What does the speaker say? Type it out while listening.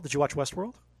Did you watch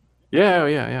Westworld? Yeah.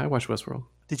 I watched Westworld.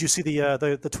 Did you see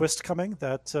the twist coming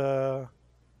that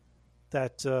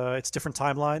it's different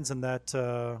timelines and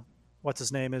that what's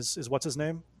his name is what's his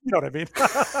name? You know what I mean?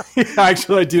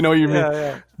 Actually, I do know what you mean. Yeah,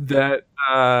 yeah. That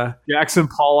Jackson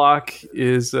Pollock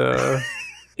is the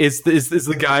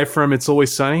guy from It's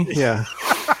Always Sunny. Yeah.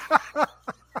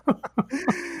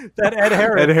 That Ed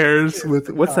Harris. Ed Harris with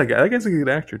what's that guy? That guy's a good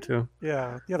actor too.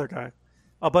 Yeah, the other guy.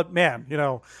 Oh, but man,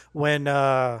 when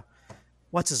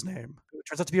what's his name? It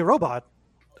turns out to be a robot.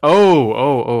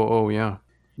 Oh, yeah.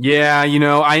 Yeah,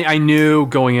 I knew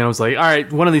going in, I was like, all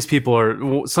right, one of these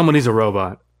people someone is a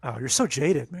robot. Oh, you're so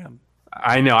jaded, man.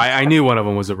 I know. I knew one of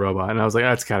them was a robot, and I was like,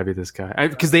 that's got to be this guy.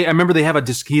 Because I remember he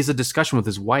has a discussion with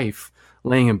his wife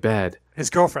laying in bed. His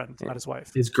girlfriend, not his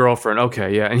wife. His girlfriend.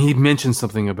 Okay, yeah, and he mentioned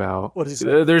something about what does he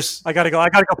say? There's I gotta go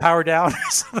power down.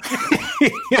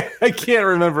 Yeah, I can't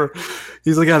remember.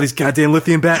 He's like, these goddamn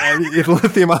lithium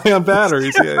ion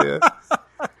batteries. Yeah.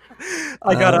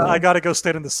 I gotta go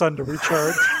stand in the sun to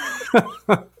recharge.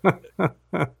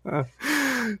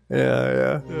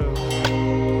 Yeah.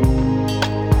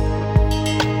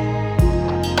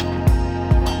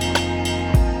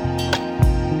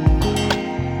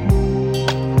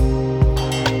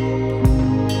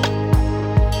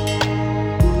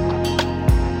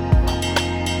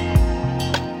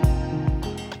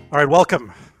 All right,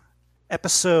 welcome.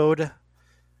 Episode.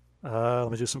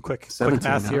 Let me do some quick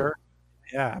math here.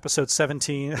 Yeah, episode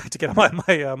 17 to get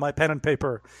my pen and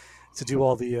paper to do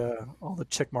all the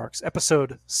check marks.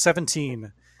 Episode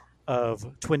 17 of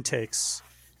Twin Takes,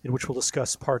 in which we'll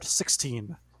discuss part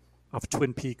 16 of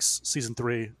Twin Peaks season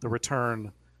 3, The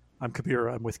Return. I'm Kabir.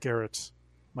 I'm with Garrett,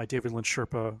 my David Lynch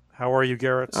Sherpa. How are you,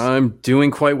 Garrett? I'm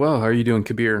doing quite well. How are you doing,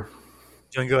 Kabir?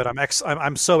 Doing good.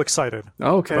 I'm so excited.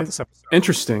 Oh, okay. About this episode.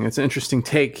 Interesting. It's an interesting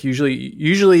take.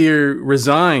 Usually you're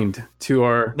resigned to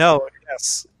our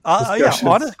Yes.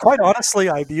 Quite honestly,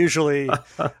 I usually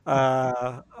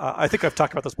I think I've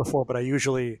talked about this before, but I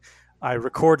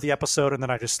record the episode and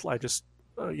then I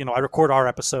record our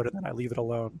episode and then I leave it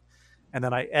alone, and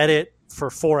then I edit for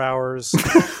 4 hours.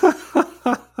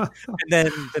 And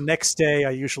then the next day I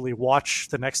usually watch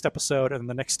the next episode, and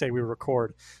the next day we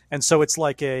record. And so it's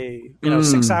like a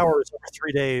 6 hours over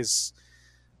 3 days,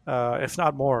 if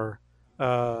not more,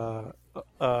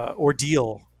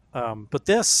 ordeal. But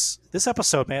this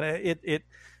episode, man,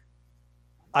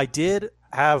 I did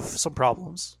have some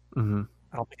problems. Mm-hmm.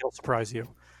 I don't think it'll surprise you,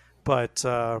 but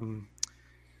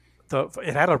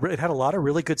it had a lot of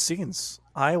really good scenes.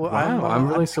 I'm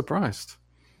really surprised.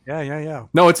 Yeah.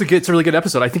 No, it's a really good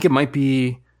episode. I think it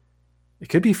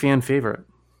could be fan favorite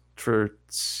for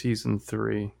season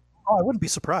 3. Oh, I wouldn't be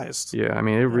surprised. Yeah, I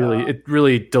mean, it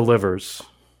really delivers.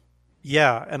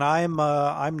 Yeah, and I'm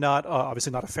not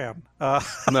obviously not a fan. No,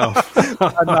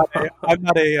 I'm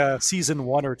not a season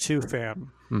 1 or 2 fan.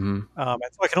 Mm-hmm. And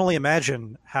so I can only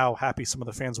imagine how happy some of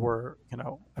the fans were,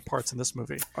 at parts in this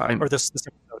movie or this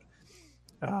episode.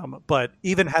 But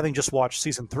even having just watched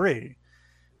season 3,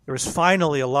 there was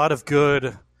finally a lot of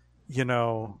good,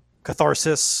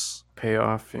 catharsis,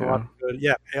 payoff.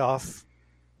 Payoff.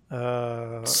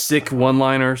 Sick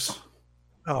one-liners.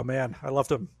 Oh man, I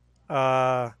loved them.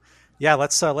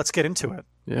 Let's get into it.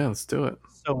 Yeah, let's do it.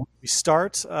 So we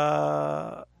start,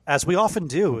 as we often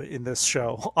do in this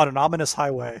show, on an ominous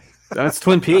highway. That's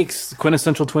Twin Peaks,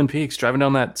 quintessential Twin Peaks, driving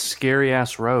down that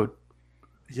scary-ass road.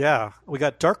 Yeah, we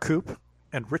got Dark Coop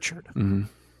and Richard. Mm-hmm.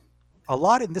 A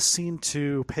lot in this scene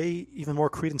to pay even more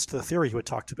credence to the theory you had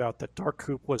talked about, that Dark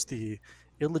Coop was the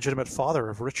illegitimate father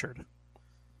of Richard.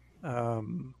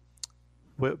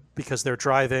 Because they're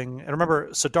driving. And remember,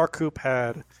 so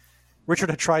Richard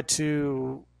had tried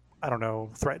to,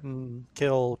 threaten,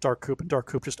 kill Dark Coop, and Dark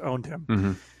Coop just owned him. Mm-hmm.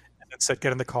 And then said,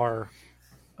 get in the car.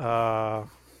 I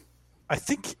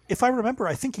think, if I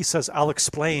remember, he says, I'll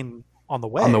explain on the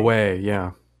way. On the way,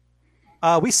 yeah.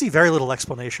 We see very little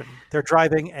explanation. They're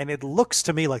driving, and it looks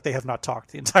to me like they have not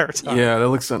talked the entire time. Yeah, that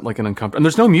looks like an uncomfortable. And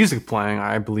there's no music playing,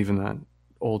 I believe, in that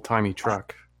old-timey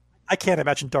truck. I can't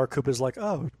imagine Dark Coop is like,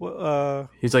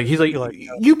 he's like,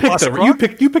 you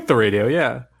picked the radio,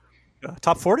 yeah.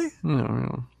 Top 40?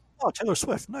 No. Oh, Taylor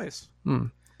Swift, nice.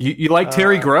 You like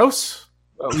Terry Gross?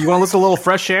 You want to listen to a little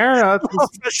fresh air?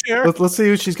 Fresh air. Let's see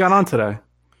who she's got on today.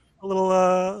 A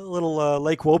little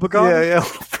Lake Wobegon. Yeah,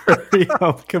 furry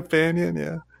companion.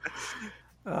 Yeah.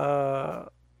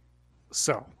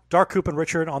 So Dark Coop and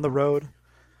Richard on the road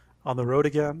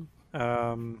again.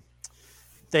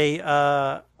 They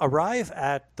arrive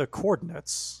at the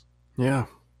coordinates. Yeah.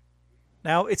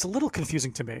 Now it's a little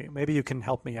confusing to me. Maybe you can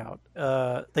help me out.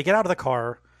 They get out of the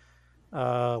car.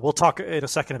 We'll talk in a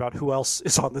second about who else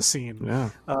is on the scene. Yeah.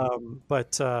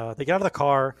 But they get out of the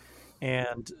car,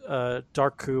 and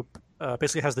Dark Coop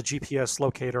basically has the GPS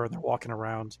locator, and they're walking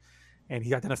around, and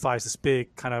he identifies this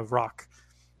big kind of rock,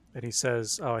 and he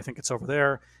says, "Oh, I think it's over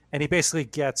there." And he basically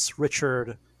gets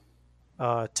Richard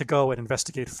to go and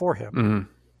investigate for him. Mm-hmm.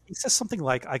 He says something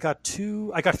like, I got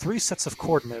 3 sets of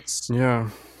coordinates, Yeah.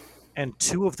 and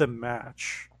 2 of them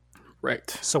match. Right.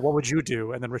 So what would you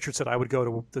do? And then Richard said, I would go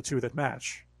to the 2 that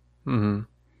match." Mm-hmm.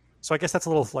 So I guess that's a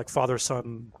little like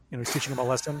father-son, he's teaching him a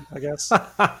lesson, I guess.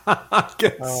 I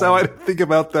guess so. I didn't think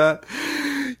about that.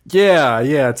 Yeah.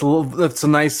 It's a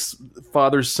nice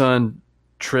father-son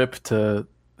trip to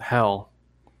hell.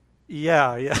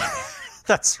 Yeah.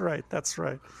 That's right.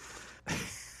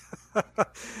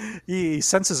 He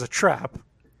senses a trap,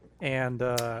 and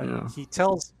he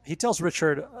tells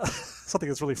Richard something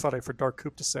that's really funny for Dark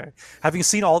Coop to say. Having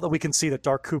seen all that we can see that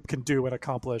Dark Coop can do and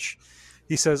accomplish,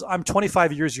 he says, "I'm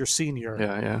 25 years your senior."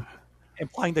 Yeah.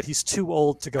 Implying that he's too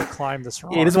old to go climb this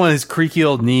rock. He doesn't want his creaky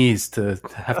old knees to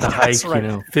have to hike,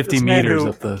 right. 50 This man meters who-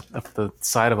 up the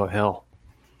side of a hill.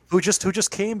 Who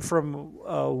just came from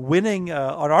winning an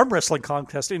arm wrestling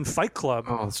contest in Fight Club.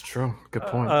 Oh, that's true. Good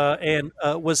point. And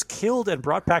was killed and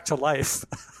brought back to life,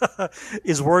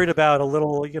 is worried about a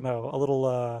little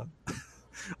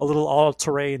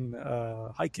all-terrain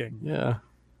hiking. Yeah.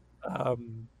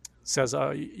 Says,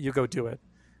 "You go do it,"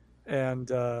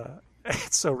 and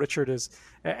so Richard is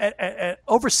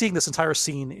overseeing this entire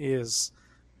scene is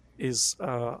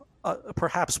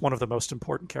perhaps one of the most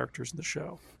important characters in the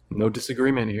show. No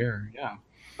disagreement here. Yeah.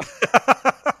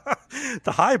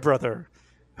 The High Brother,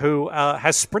 who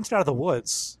has sprinted out of the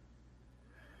woods.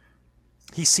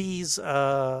 He sees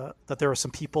that there are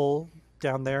some people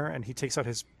down there, and he takes out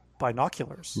his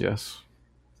binoculars. Yes.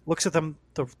 Looks at them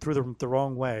through the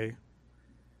wrong way,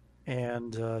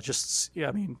 and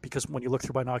because when you look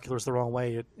through binoculars the wrong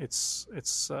way, it's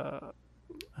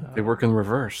They work in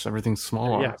reverse. Everything's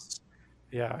smaller. yes,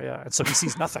 yeah, and so he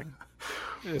sees nothing.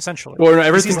 Essentially, Or He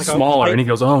everything's sees, smaller, and he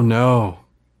goes, "Oh no!"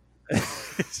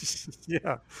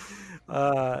 yeah,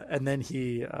 and then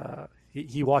he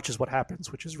watches what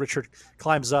happens, which is Richard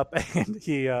climbs up, and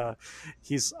I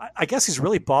guess he's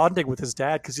really bonding with his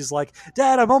dad, because he's like,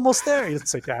 "Dad, I'm almost there." He doesn't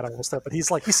say "Dad, I'm almost there," but he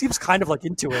seems kind of like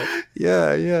into it.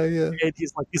 Yeah. And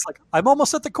he's like, "I'm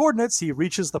almost at the coordinates." He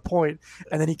reaches the point,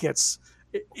 and then he gets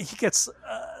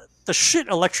the shit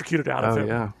electrocuted out of him.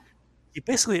 Yeah. He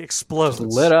basically explodes.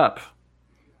 Just lit up.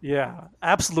 Yeah,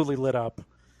 absolutely lit up.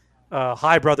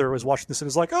 High Brother was watching this and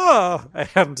is like, "Oh,"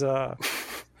 and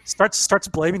starts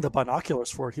blaming the binoculars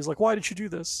for it. He's like, "Why did you do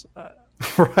this?"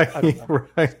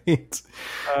 Right.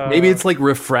 Maybe it's like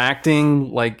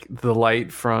refracting like the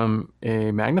light from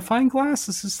a magnifying glass.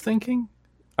 Is his thinking?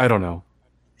 I don't know.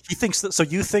 He thinks that. So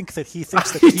you think that he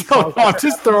thinks that he caused I'm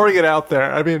just throwing it out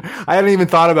there. I mean, I hadn't even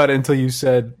thought about it until you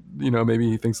said, maybe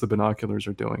he thinks the binoculars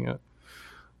are doing it.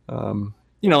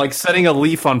 Like setting a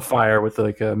leaf on fire with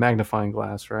like a magnifying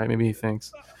glass, right? Maybe he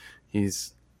thinks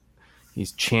he's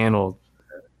channeled.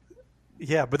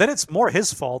 Yeah, but then it's more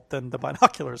his fault than the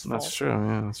binoculars' fault. That's true.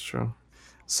 Yeah, that's true.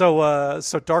 So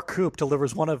Dark Coop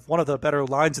delivers one of the better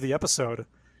lines of the episode.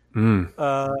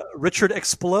 Richard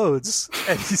explodes,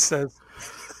 and he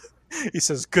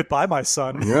says, "Goodbye, my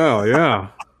son." Yeah.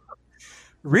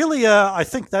 Really, I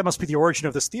think that must be the origin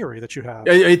of this theory that you have.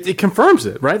 It confirms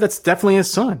it, right? That's definitely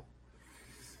his son.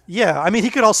 Yeah, I mean,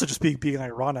 he could also just be being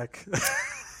ironic.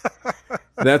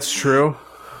 That's true.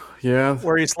 Yeah.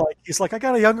 Where he's like, "I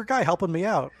got a younger guy helping me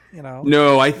out."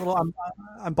 No,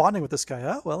 I'm bonding with this guy.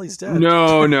 Oh, well, he's dead.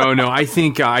 No. I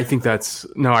think that's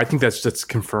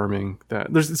confirming that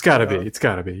it's got to be. It's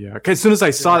got to be. Yeah. 'Cause as soon as I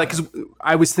saw that, because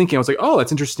I was thinking, I was like, "Oh,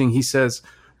 that's interesting." He says,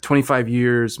 "25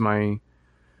 years.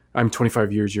 I'm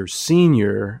 25 years your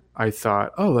senior." I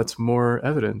thought, "Oh, that's more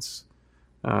evidence."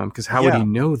 Because how would he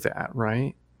know that,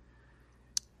 right?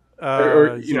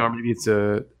 Or maybe it's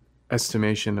a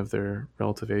estimation of their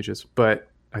relative ages. But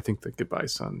I think the goodbye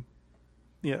son.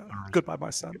 Yeah, goodbye,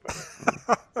 my son.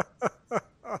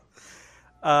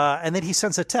 And then he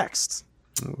sends a text.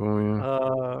 Oh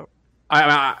yeah.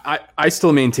 I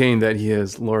still maintain that he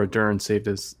has Laura Dern saved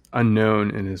as unknown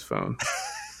in his phone.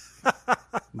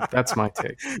 That's my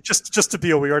take. Just to be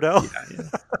a weirdo.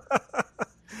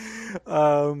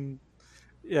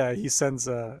 Yeah. He sends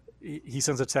a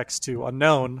text to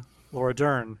unknown Laura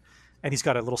Dern, and he's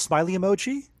got a little smiley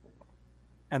emoji,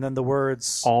 and then the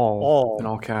words all in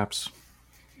all caps.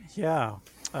 Yeah,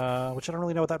 which I don't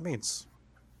really know what that means,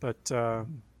 but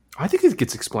I think it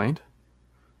gets explained.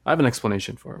 I have an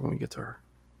explanation for it when we get to her.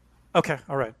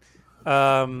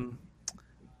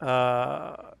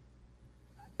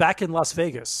 back in Las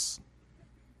Vegas.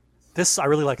 I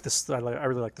really like this. I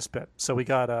really like this bit. So we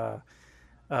got a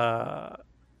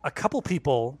couple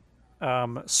people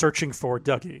searching for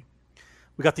Dougie.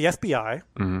 We got the FBI,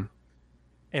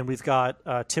 and we've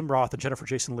got Tim Roth and Jennifer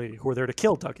Jason Leigh, who are there to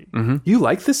kill Dougie. Mm-hmm. You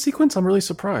like this sequence? I'm really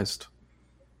surprised.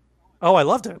 Oh, I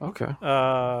loved it. Okay.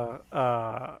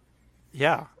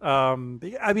 Yeah. I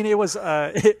mean, it was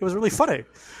really funny.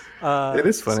 It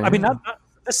is funny. I mean,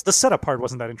 the setup part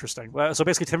wasn't that interesting. So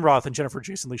basically, Tim Roth and Jennifer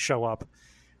Jason Leigh show up.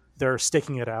 They're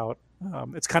staking it out.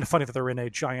 It's kind of funny that they're in a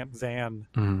giant van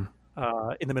in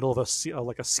the middle of a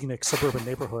scenic suburban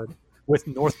neighborhood with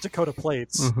North Dakota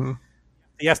plates. Mm-hmm.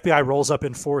 The FBI rolls up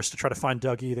in force to try to find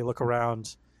Dougie. They look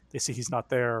around. They see he's not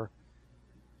there.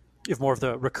 You have more of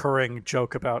the recurring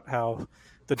joke about how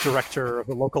the director of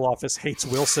the local office hates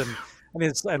Wilson.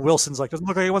 And Wilson's like, doesn't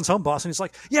look like anyone's home, boss. And he's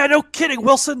like, yeah, no kidding,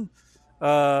 Wilson.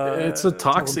 It's a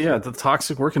toxic, the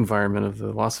toxic work environment of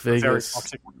the Las Vegas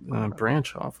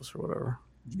branch office or whatever.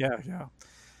 Yeah.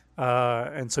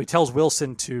 And so he tells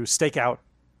Wilson to stake out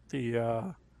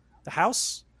the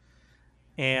house,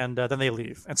 and then they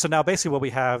leave. And so now basically what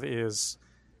we have is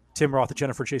Tim Roth and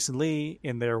Jennifer Jason Leigh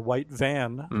in their white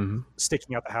van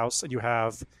staking out the house, and you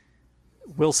have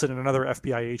Wilson and another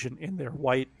FBI agent in their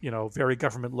white, very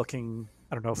government-looking,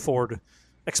 Ford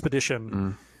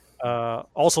Expedition,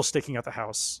 also staking out the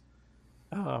house.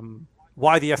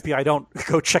 Why the FBI don't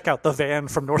go check out the van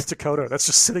from North Dakota that's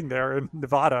just sitting there in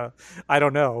Nevada, I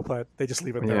don't know, but they just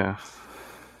leave it there. Yeah.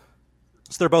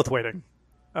 So they're both waiting.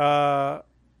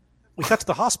 We cut to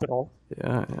the hospital.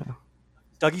 Yeah.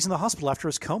 Dougie's in the hospital after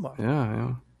his coma.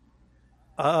 Yeah.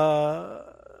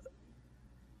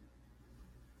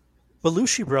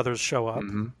 Belushi brothers show up,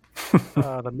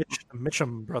 the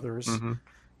Mitchum brothers,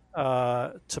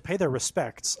 to pay their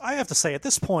respects. I have to say, at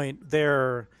this point,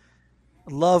 their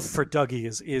love for Dougie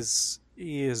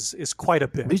is quite a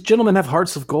bit. These gentlemen have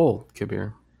hearts of gold,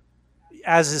 Kabir.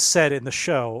 As is said in the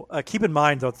show, keep in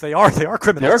mind though they are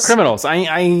criminals. They are criminals.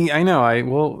 I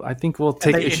know. I think we'll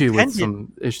take issue with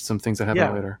some things that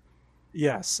happen later.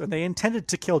 Yes, and they intended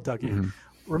to kill Dougie.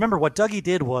 Remember, what Dougie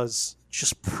did was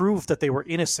just prove that they were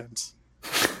innocent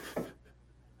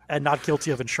and not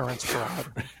guilty of insurance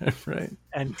fraud. Right.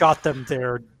 And got them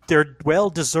their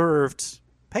well-deserved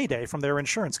payday from their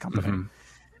insurance company.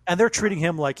 And they're treating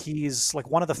him like he's like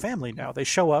one of the family now. They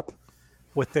show up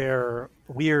with their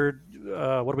weird,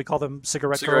 what do we call them?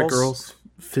 Cigarette girls?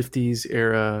 50s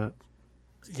era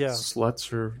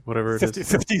sluts or whatever it is.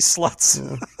 50s sluts.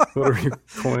 Yeah. Whatever you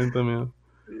coined them,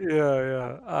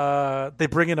 Yeah. They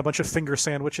bring in a bunch of finger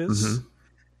sandwiches.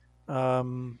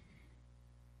 And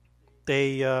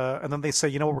then they say,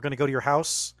 you know what, we're going to go to your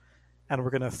house and we're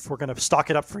gonna stock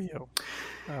it up for you.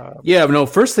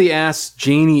 First they asked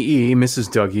Janie E., Mrs.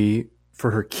 Dougie,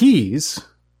 for her keys,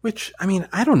 which, I mean,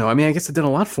 I don't know. I mean, I guess it did a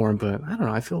lot for him, but I don't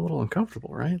know. I feel a little uncomfortable,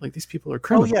 right? Like, these people are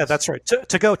criminals. Oh, yeah, that's right.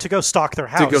 To go stock their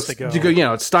house.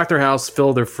 Stock their house,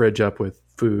 fill their fridge up with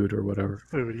food or whatever.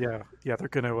 Food, yeah. Yeah, they're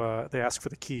going to, they ask for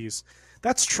the keys.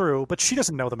 That's true, but she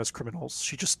doesn't know them as criminals.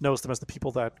 She just knows them as the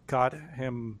people that got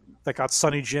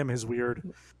Sonny Jim his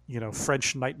weird,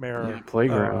 French nightmare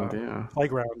playground,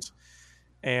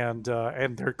 and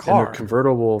their car, and their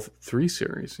convertible 3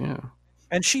 Series,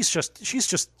 And she's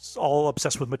just all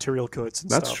obsessed with material goods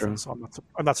and That's stuff. true. And so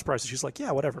I'm not surprised that she's like,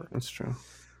 yeah, whatever. That's true.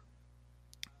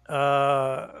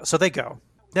 So they go.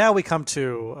 Now we come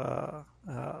to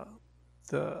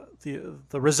the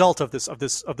result of this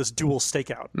dual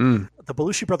stakeout. The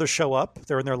Belushi brothers show up.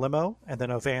 They're in their limo, and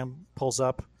then a van pulls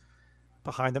up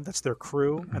behind them. That's their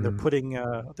crew, and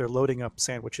they're loading up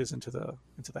sandwiches into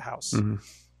the house.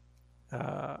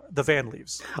 The van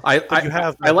leaves. I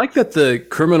like that the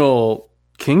criminal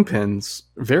kingpins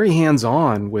very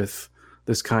hands-on with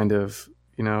this kind of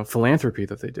philanthropy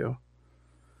that they do.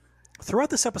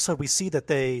 Throughout this episode, we see that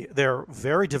they're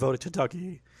very devoted to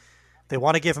Dougie. They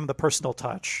want to give him the personal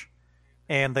touch,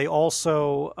 and they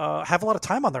also have a lot of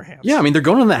time on their hands. Yeah, I mean, they're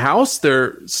going in the house.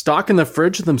 They're stocking the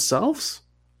fridge themselves.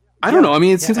 I don't know. I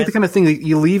mean, it seems like the kind of thing that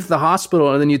you leave the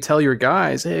hospital and then you tell your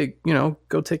guys, hey,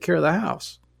 go take care of the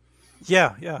house.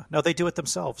 Yeah. No, they do it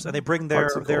themselves, and they bring their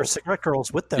cigarette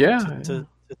girls with them to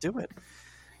do it.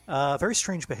 Very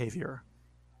strange behavior.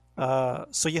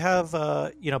 So you have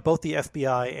both the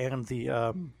FBI and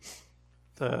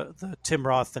the Tim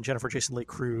Roth and Jennifer Jason Leigh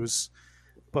crews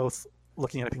both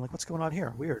looking at it, being like, "What's going on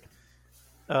here? Weird."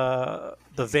 The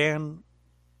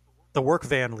work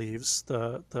van leaves.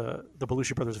 The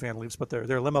Belushi brothers van leaves, but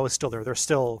their limo is still there. They're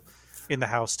still in the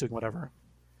house doing whatever.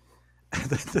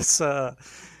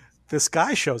 This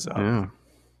guy shows up. Yeah.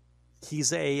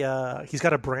 He's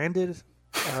got a branded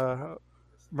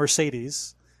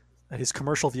Mercedes his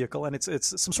commercial vehicle, and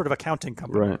it's some sort of accounting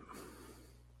company. Right.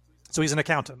 So he's an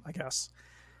accountant, I guess.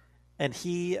 And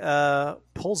he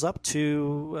pulls up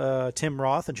to Tim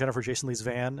Roth and Jennifer Jason Leigh's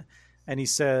van, and he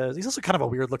says, he's also kind of a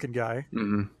weird-looking guy.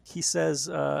 Mm-hmm. He says,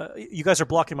 "You guys are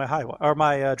blocking my highway or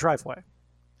my driveway."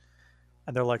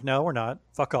 And they're like, "No, we're not.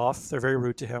 Fuck off." They're very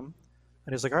rude to him.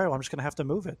 And he's like, "All right, well, I'm just going to have to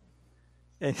move it."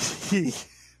 And he,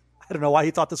 I don't know why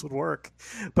he thought this would work,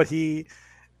 but he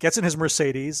gets in his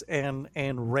Mercedes and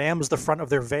rams the front of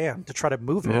their van to try to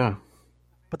move it. Yeah.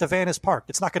 But the van is parked.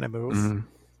 It's not going to move. Mm-hmm.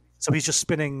 So he's just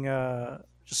spinning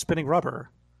rubber.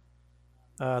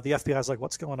 The FBI's like,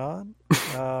 "What's going on?"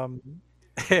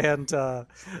 And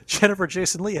Jennifer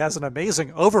Jason Leigh has an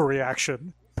amazing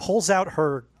overreaction, pulls out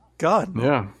her gun,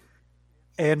 Yeah.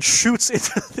 and shoots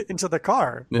into the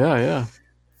car. Yeah.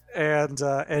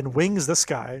 And wings this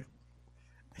guy.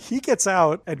 He gets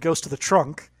out and goes to the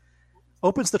trunk,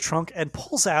 opens the trunk, and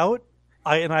pulls out.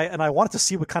 I wanted to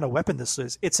see what kind of weapon this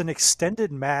is. It's an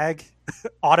extended mag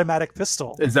automatic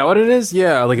pistol. Is that what it is?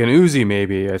 Yeah, like an Uzi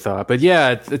maybe, I thought. But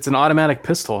yeah, it's an automatic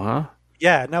pistol, huh?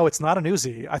 Yeah, no, it's not an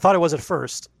Uzi. I thought it was at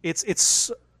first.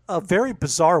 It's a very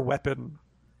bizarre weapon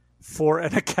for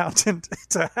an accountant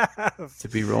to have. To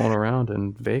be rolling around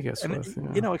in Vegas And, with.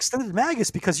 you know, extended mag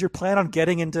is because you're planning on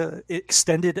getting into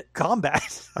extended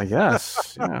combat. I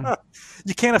guess. Yeah.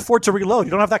 You can't afford to reload.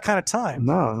 You don't have that kind of time.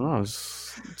 No,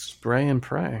 spray and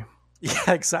pray.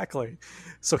 Yeah, exactly.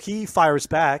 So he fires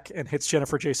back and hits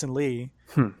Jennifer Jason Leigh.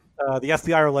 The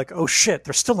FBI are like, "Oh shit,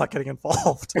 they're still not getting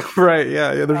involved." Right,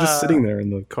 yeah. They're just sitting there in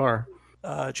the car.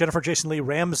 Jennifer Jason Leigh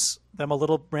rams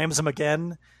him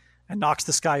again, and knocks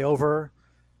this guy over.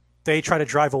 They try to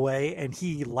drive away, and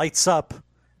he lights up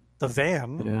the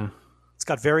van. Yeah. It's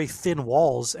got very thin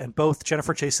walls, and both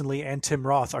Jennifer Jason Leigh and Tim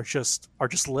Roth are just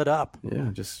lit up. Yeah,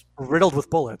 just riddled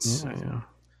with bullets. Yeah.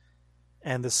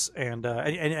 And the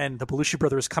Belushi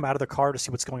brothers come out of the car to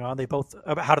see what's going on. They both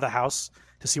out of the house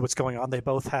to see what's going on. They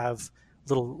both have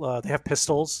they have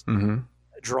pistols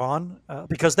drawn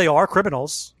because they are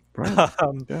criminals. Right.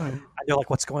 And they're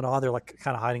like, "What's going on?" They're like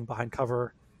kind of hiding behind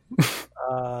cover.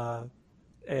 And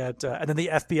then the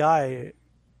FBI,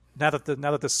 now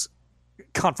that this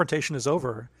confrontation is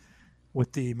over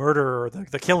with the murder or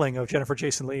the killing of Jennifer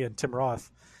Jason Leigh and Tim Roth,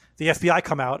 the FBI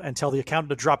come out and tell the accountant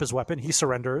to drop his weapon. He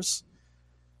surrenders,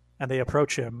 and they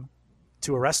approach him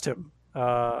to arrest him.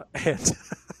 And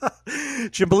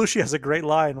Jim Belushi has a great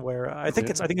line where I think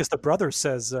it's the brother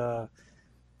says,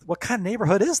 "What kind of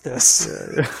neighborhood is this?"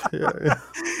 Yeah.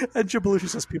 And Jim Belushi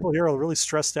says, "People here are really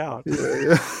stressed out."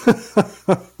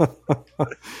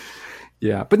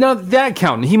 Yeah, but now that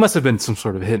accountant, he must have been some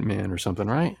sort of hitman or something,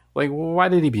 right? Like, why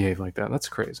did he behave like that? That's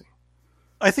crazy.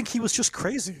 I think he was just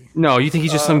crazy. No, you think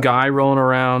he's just some guy rolling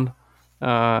around,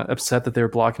 upset that they were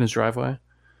blocking his driveway?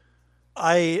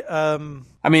 I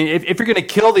mean, if you're going to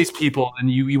kill these people, then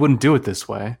you wouldn't do it this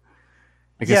way.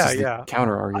 I guess the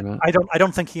counter argument. I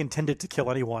don't think he intended to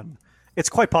kill anyone. It's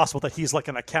quite possible that he's like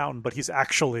an accountant, but he's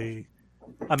actually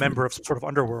a member of some sort of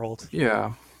underworld.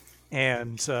 Yeah.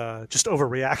 And just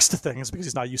overreacts to things because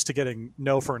he's not used to getting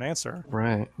no for an answer.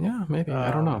 Right. Yeah, maybe.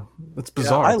 I don't know. That's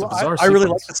bizarre. Yeah, it's a bizarre I really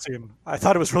like this scene. I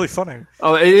thought it was really funny.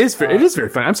 Oh, it is very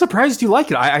funny. I'm surprised you like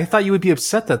it. I thought you would be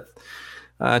upset that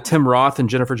Tim Roth and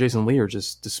Jennifer Jason Leigh are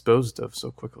just disposed of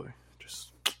so quickly.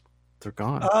 Just they're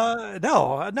gone.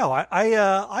 No.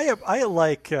 I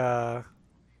like.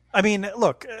 I mean,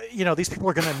 look. These people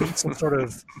are going to meet some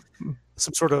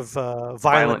sort of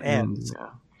violent end. Yeah.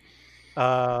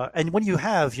 And when you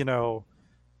have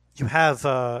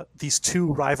these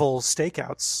two rival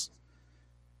stakeouts,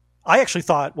 I actually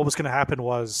thought what was going to happen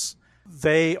was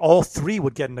all three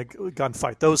would get in a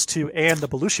gunfight, those two and the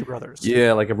Belushi brothers.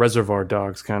 Yeah, like a Reservoir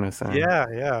Dogs kind of thing.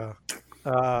 Yeah.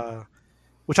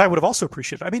 Which I would have also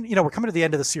appreciated. I mean, we're coming to the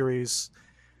end of the series.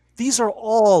 These are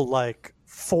all like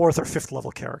 4th or 5th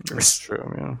level characters. That's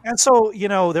true, yeah. And so,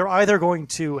 they're either going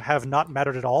to have not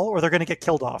mattered at all or they're going to get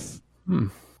killed off.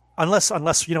 Unless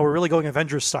we're really going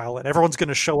Avengers style and everyone's going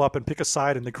to show up and pick a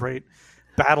side in the great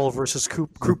battle versus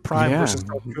Coop Prime versus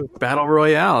Coop. Battle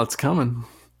Royale, it's coming.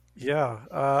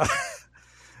 Yeah.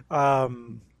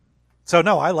 So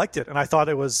no, I liked it, and I thought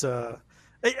it was.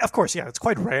 Of course, yeah, it's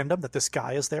quite random that this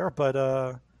guy is there,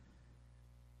 but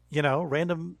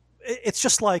random. It's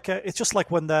just like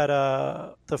when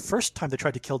that the first time they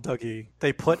tried to kill Dougie,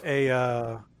 they put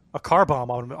a car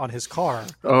bomb on his car.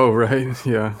 Oh, right,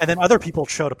 yeah. And then other people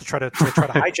showed up to try to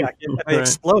hijack it, and they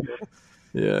exploded.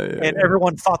 Yeah. And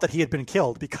everyone thought that he had been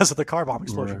killed because of the car bomb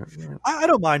explosion. Right. I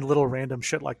don't mind little random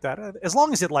shit like that, as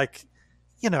long as it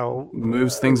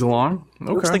moves things along.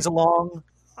 Moves things along.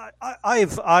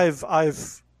 I've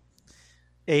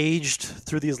aged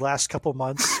through these last couple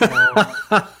months.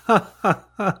 I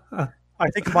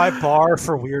think my bar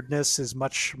for weirdness is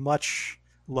much, much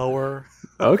lower.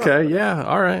 Okay, yeah,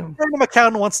 all right. Random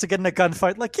accountant wants to get in a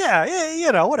gunfight. Like,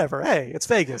 yeah, whatever. Hey, it's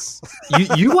Vegas.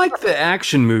 You like the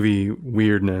action movie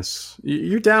weirdness.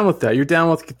 You're down with that. You're down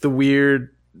with the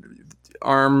weird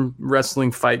arm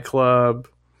wrestling fight club.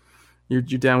 You're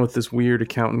down with this weird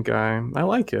accountant guy. I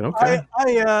like it. Okay.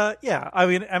 Yeah. I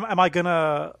mean, am I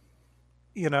gonna,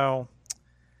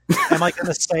 am I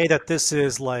gonna say that this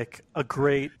is like a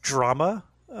great drama?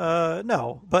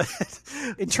 No, but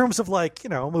in terms of like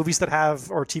movies that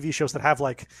have or TV shows that have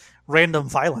like random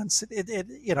violence, it did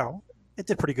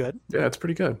pretty good. Yeah, it's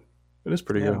pretty good. It is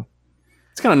pretty good.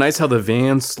 It's kind of nice how the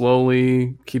van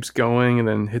slowly keeps going and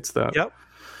then hits that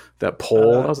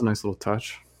pole. That was a nice little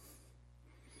touch.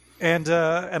 And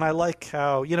I like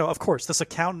how of course this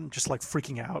accountant just like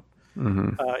freaking out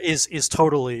is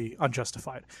totally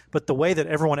unjustified. But the way that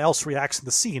everyone else reacts in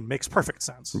the scene makes perfect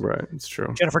sense. Right, it's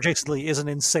true. Jennifer Jason Leigh is an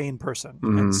insane person,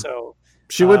 and so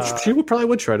she probably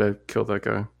would try to kill that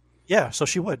guy. Yeah, so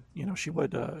she would. She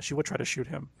would try to shoot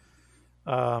him.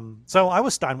 So I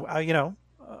was done.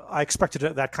 I expected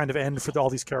that kind of end for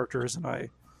all these characters, and I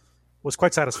was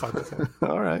quite satisfied with it.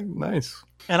 All right, nice.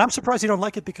 And I'm surprised you don't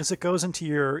like it because it goes into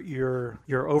your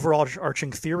overall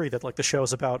arching theory that like the show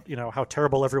is about how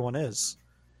terrible everyone is.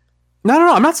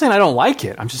 No. I'm not saying I don't like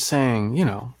it. I'm just saying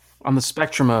on the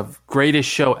spectrum of greatest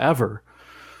show ever,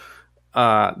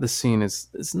 the scene is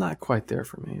not quite there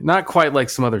for me. Not quite like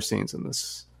some other scenes in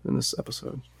this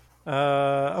episode.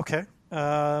 Okay.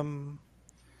 At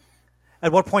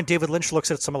what point David Lynch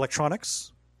looks at some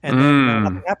electronics and then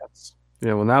nothing happens.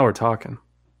 Yeah, well, now we're talking.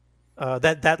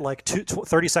 That like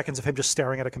 30 seconds of him just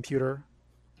staring at a computer,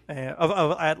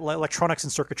 at electronics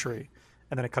and circuitry,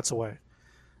 and then it cuts away.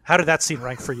 How did that scene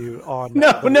rank for you on?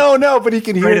 No, but he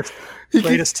can hear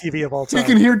greatest TV of all time. He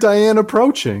can hear Diane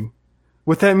approaching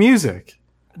with that music.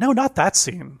 No, not that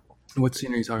scene. What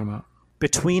scene are you talking about?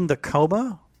 Between the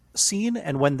coma scene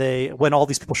and when all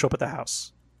these people show up at the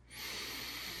house.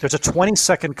 There's a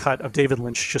 20-second cut of David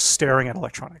Lynch just staring at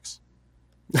electronics.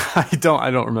 I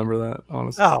don't remember that,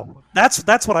 honestly. Oh,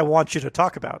 that's what I want you to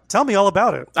talk about. Tell me all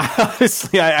about it.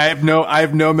 Honestly, I have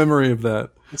no memory of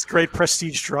that. It's great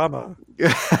prestige drama.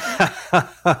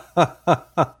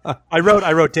 I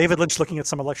wrote David Lynch looking at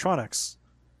some electronics,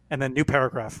 and then new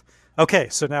paragraph. Okay,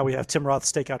 so now we have Tim Roth's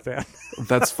stakeout van.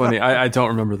 That's funny. I don't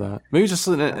remember that. Maybe just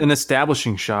an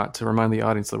establishing shot to remind the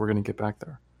audience that we're going to get back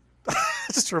there.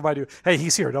 Just to remind you, hey,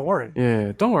 he's here. Don't worry.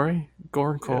 Yeah, don't worry.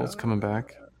 Gordon Cole's coming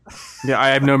back. Yeah, I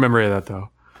have no memory of that though.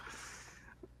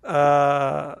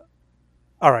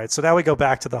 All right, so now we go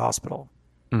back to the hospital.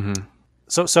 Mm-hmm.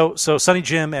 So Sonny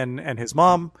Jim and his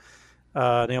mom,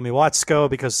 Naomi Watts, go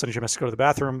because Sonny Jim has to go to the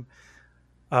bathroom.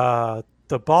 The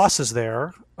boss is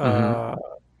there, and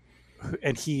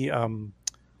he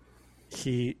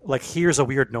like hears a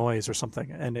weird noise or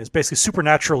something, and is basically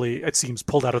supernaturally, it seems,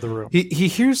 pulled out of the room. He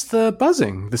hears the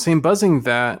buzzing, the same buzzing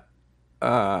that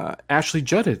Ashley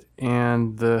Judd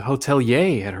and the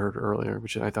hotelier had heard earlier,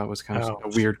 which I thought was kind of a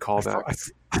weird callback.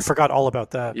 I forgot all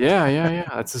about that. Yeah.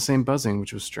 That's the same buzzing,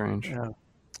 which was strange. Yeah.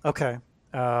 Okay.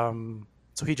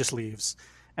 So he just leaves,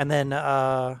 and then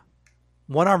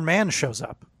one-armed man shows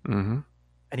up, and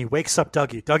he wakes up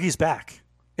Dougie. Dougie's back.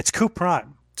 It's Coop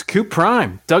Prime.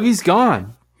 Dougie's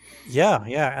gone. Yeah,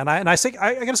 and I say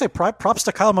I gotta say props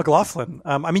to Kyle MacLachlan.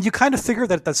 I mean, you kind of figure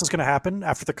that this is going to happen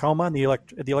after the coma and the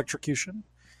electrocution,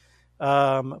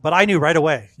 but I knew right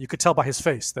away. You could tell by his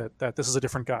face that this is a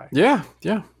different guy. Yeah.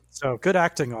 So good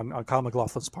acting on Kyle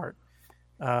MacLachlan's part.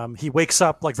 He wakes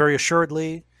up like very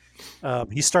assuredly.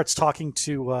 He starts talking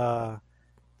to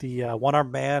the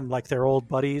one-armed man like they're old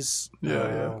buddies.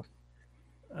 Well,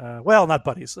 not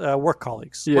buddies, work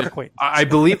colleagues, work acquaintances. I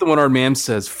believe the one-armed man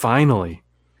says, "Finally."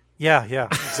 Yeah,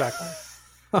 exactly.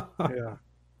 Yeah.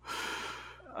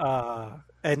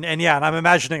 And I'm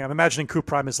imagining Coop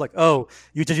Prime is like, oh,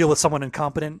 you had to deal with someone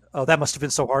incompetent. Oh, that must have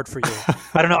been so hard for you.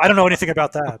 I don't know anything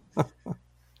about that.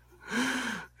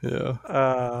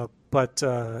 Yeah. But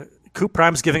Coop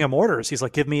Prime's giving him orders. He's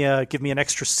like, give me an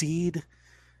extra seed,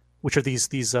 which are these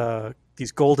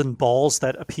golden balls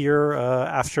that appear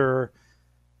after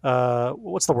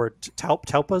what's the word?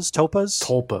 Tulpas?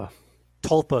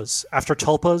 Tulpas. After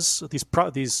tulpas, these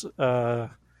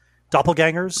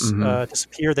doppelgangers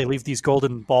disappear. They leave these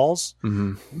golden balls.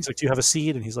 He's like, do you have a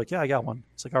seed? And he's like, yeah, I got one.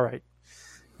 He's like, all right.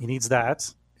 He needs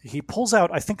that. He pulls out,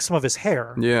 I think, some of his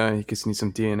hair. Yeah, he just needs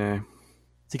some DNA.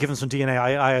 To give him some DNA.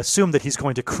 I assume that he's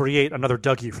going to create another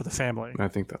Dougie for the family. I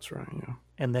think that's right, yeah.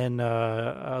 And then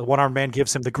one-armed man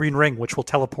gives him the green ring, which will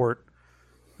teleport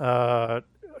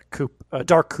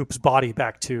Dark Coop's body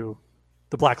back to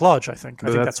the Black Lodge. I think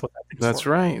that's what that thing's That's for.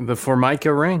 right. The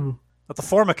Formica ring. The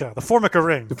Formica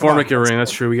ring. The Formica ring.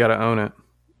 That's true. We got to own it.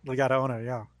 We got to own it.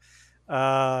 Yeah.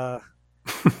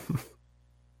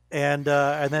 And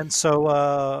then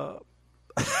so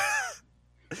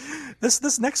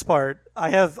this next part I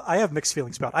have mixed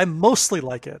feelings about. I mostly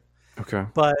like it. Okay.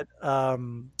 But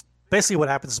basically what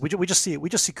happens is we just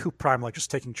see Coop Prime like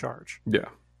just taking charge. Yeah.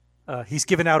 He's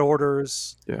giving out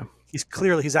orders. Yeah. He's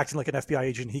acting like an FBI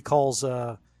agent. He calls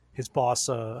his boss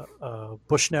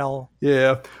Bushnell.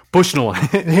 Yeah. Bushnell,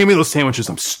 hand me those sandwiches.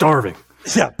 I'm starving.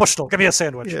 Yeah, Bushnell, give me a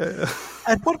sandwich. Yeah.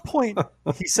 At one point,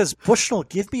 he says, Bushnell,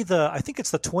 give me I think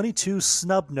it's the 22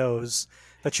 snub nose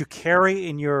that you carry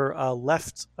in your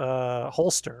left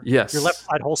holster. Yes. Your left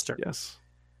side holster. Yes.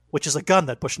 Which is a gun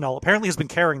that Bushnell apparently has been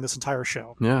carrying this entire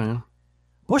show. Yeah.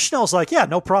 Bushnell's like, yeah,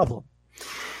 no problem.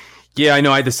 Yeah, I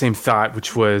know. I had the same thought,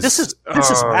 which was this is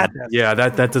madness. Yeah,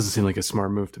 that doesn't seem like a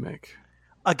smart move to make.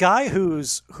 A guy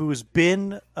who's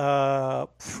been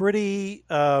pretty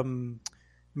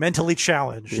mentally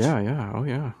challenged. Yeah. Oh,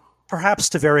 yeah. Perhaps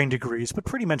to varying degrees, but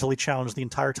pretty mentally challenged the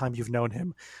entire time you've known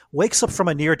him. Wakes up from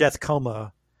a near-death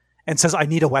coma and says, "I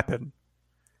need a weapon."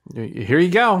 Here you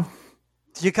go.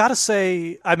 You got to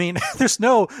say, I mean, there's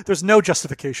no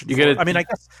justification.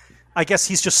 I guess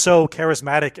he's just so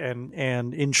charismatic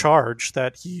and in charge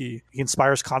that he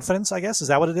inspires confidence. I guess, is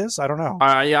that what it is? I don't know.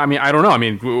 Yeah, I mean, I don't know. I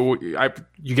mean,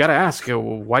 you got to ask,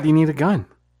 why do you need a gun?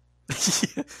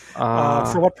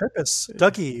 For what purpose?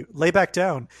 Dougie, lay back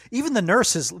down. Even the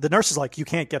nurse is like, you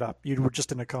can't get up. You were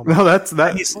just in a coma. No, that's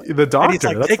the doctor.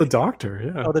 Like, that's the doctor.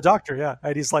 Yeah. Oh, the doctor. Yeah.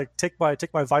 And he's like, take my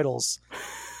vitals.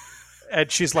 And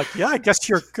she's like, yeah, I guess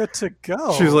you're good to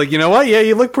go. She's like, you know what? Yeah,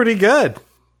 you look pretty good.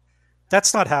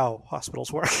 That's not how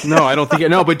hospitals work. No, I don't think it.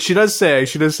 No, but she does say,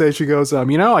 she goes,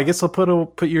 I guess I'll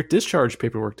put your discharge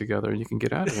paperwork together and you can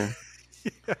get out of here.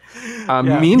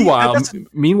 Meanwhile,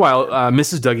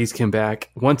 Mrs. Dougie's come back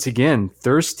once again,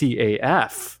 thirsty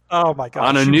AF. Oh my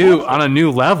god! On a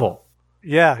new level.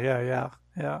 Yeah.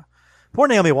 Poor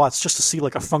Naomi Watts, just to see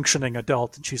like a functioning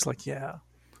adult, and she's like, "Yeah,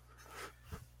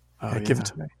 give it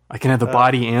to me. I can have the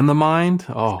body and the mind."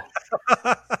 Oh,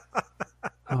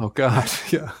 oh god,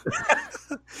 yeah.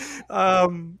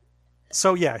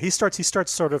 So yeah, he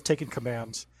starts sort of taking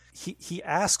command. He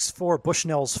asks for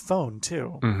Bushnell's phone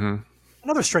too. Mm-hmm.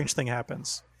 Another strange thing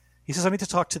happens. He says, I need to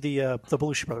talk to the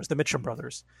Belushi brothers, the Mitchum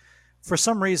brothers. For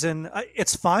some reason,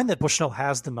 it's fine that Bushnell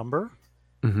has the number.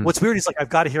 Mm-hmm. What's weird is like, I've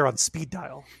got it here on speed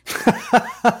dial.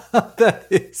 That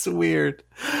is weird.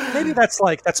 Maybe that's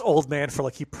old man for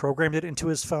like he programmed it into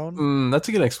his phone. That's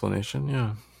a good explanation,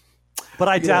 yeah. But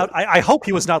I doubt. I hope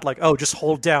he was not like, oh, just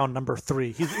hold down number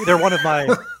 3. They're one of my.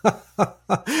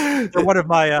 They're one of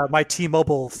my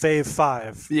T-Mobile Fave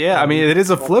 5. Yeah, I mean it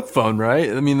is a flip phone, right?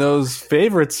 I mean those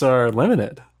favorites are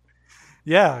limited.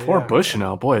 Yeah. Poor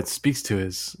Bushnell, boy, it speaks to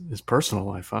his personal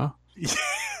life, huh?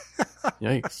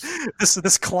 Yikes!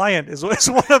 This client is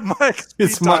one of my.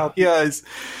 He's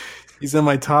in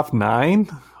my top 9.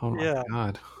 Oh my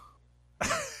god!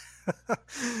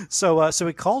 So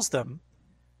he calls them.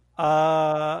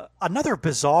 Another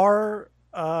bizarre,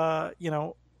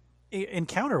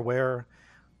 encounter where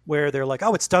they're like,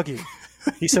 "Oh, it's Dougie."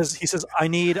 He says, "I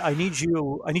need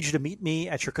you to meet me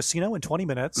at your casino in 20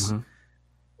 minutes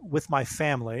with my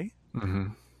family." Mm-hmm.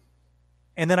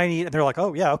 And then and they're like,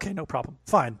 "Oh yeah, okay, no problem,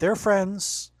 fine." They're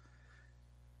friends.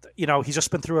 He's just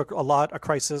been through a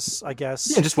crisis, I guess.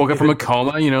 Yeah, just woke up from a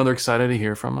coma. They're excited to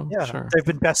hear from him. Yeah, sure. They've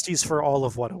been besties for all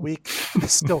of a week.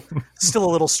 Still a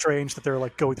little strange that they're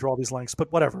like going through all these lengths,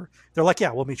 but whatever. They're like,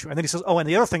 yeah, we'll meet you. And then he says, oh, and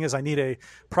the other thing is I need a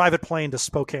private plane to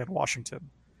Spokane,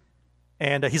 Washington.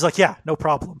 And he's like, yeah, no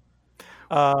problem.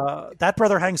 That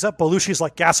brother hangs up. Belushi's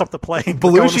like, gas up the plane.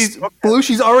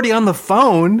 Belushi's already on the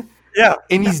phone. Yeah.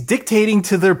 And he's dictating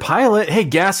to their pilot, hey,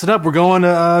 gas it up. We're going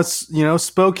to,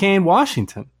 Spokane,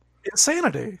 Washington.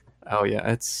 Insanity. Oh,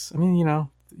 yeah.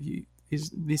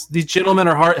 These gentlemen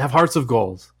have hearts of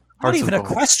gold. Not even a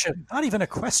question.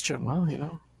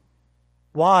 Well,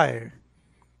 Why?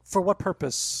 For what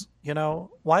purpose?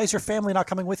 Why is your family not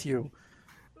coming with you?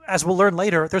 As we'll learn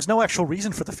later, there's no actual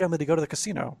reason for the family to go to the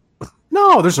casino.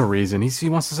 No, there's no reason. He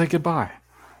wants to say goodbye.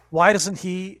 Why doesn't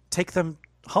he take them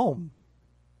home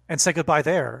and say goodbye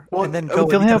there, and then go?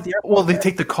 They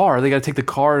take the car. They got to take the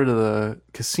car to the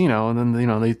casino, and then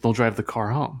they'll drive the car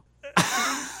home.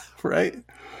 Right?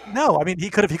 No, I mean he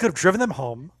could have driven them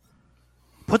home,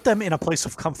 put them in a place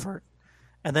of comfort,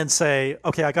 and then say,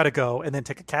 "Okay, I got to go," and then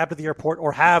take a cab to the airport,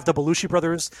 or have the Belushi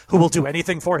brothers, who will do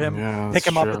anything for him, pick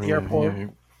him up at the airport,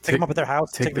 pick him up at their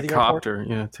house, take him to the copter. airport.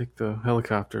 Yeah, take the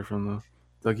helicopter from the.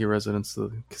 Dougie residence to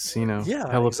the casino. Yeah,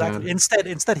 Helipad. exactly. Instead,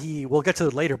 we'll get to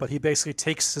it later, but he basically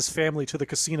takes his family to the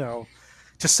casino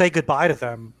to say goodbye to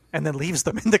them, and then leaves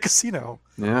them in the casino.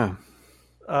 Yeah.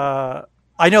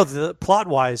 I know the plot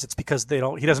wise, it's because he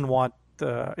doesn't want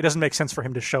it doesn't make sense for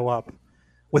him to show up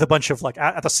with a bunch of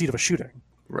at the seat of a shooting.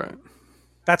 Right.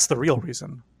 That's the real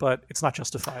reason, but it's not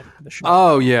justified in the show.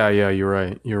 Oh yeah, you're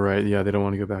right. Yeah, they don't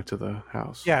want to go back to the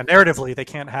house. Yeah, narratively they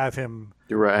can't have him.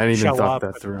 You're right. I didn't even thought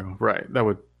that up. through. Right, that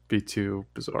would be too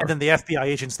bizarre. And then the FBI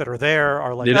agents that are there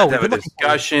are like, they have a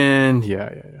discussion. Yeah.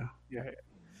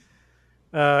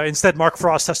 Instead, Mark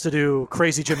Frost has to do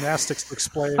crazy gymnastics to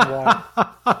explain why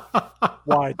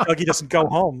Dougie doesn't go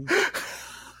home.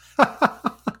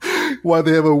 Why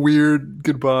they have a weird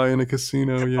goodbye in a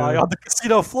casino? On the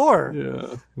casino floor.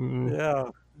 Yeah. Yeah.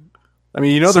 I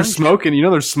mean, they're smoking.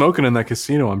 They're smoking in that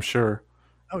casino. I'm sure.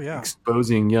 Oh yeah.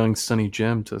 Exposing young Sonny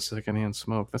Jim to secondhand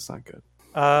smoke. That's not good.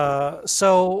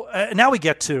 So now we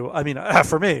get to. I mean,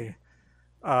 for me,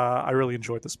 I really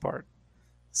enjoyed this part.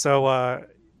 So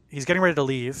he's getting ready to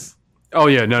leave. Oh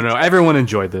yeah, no. Everyone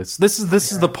enjoyed this. This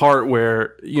is the part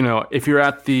where if you're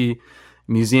at the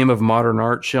Museum of Modern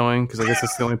Art showing, because I guess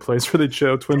that's the only place where they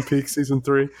show Twin Peaks season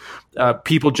 3.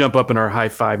 People jump up and are high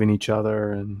fiving each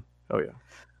other, and oh yeah.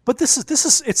 But this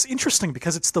is it's interesting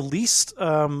because it's the least.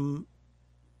 I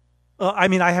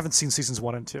mean, I haven't seen seasons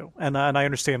 1 and 2, and I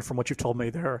understand from what you've told me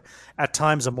they're at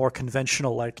times a more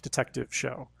conventional like detective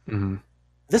show. Mm-hmm.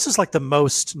 This is like the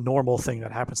most normal thing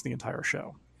that happens in the entire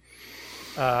show.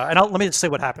 And let me just say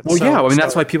what happens. Well,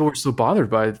 that's why people were so bothered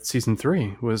by season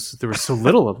 3 was there was so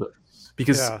little of it.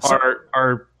 Because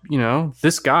our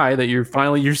this guy that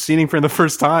you're seeing for the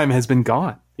first time has been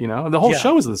gone. The whole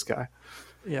show is this guy.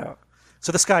 Yeah.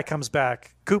 So this guy comes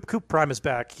back. Coop Prime is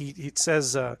back. He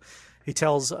says he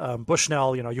tells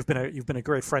Bushnell, you've been a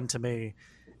great friend to me,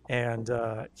 and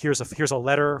here's a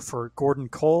letter for Gordon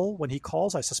Cole when he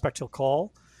calls. I suspect he'll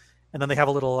call, and then they have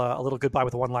a little goodbye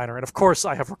with a one-liner. And of course,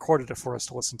 I have recorded it for us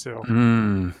to listen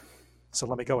to. So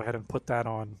let me go ahead and put that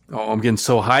on. Oh, I'm getting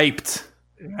so hyped.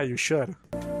 Yeah, you should.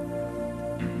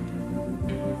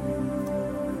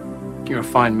 You're a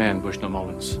fine man, Bushnell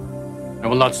Mullins. I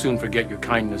will not soon forget your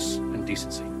kindness and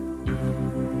decency.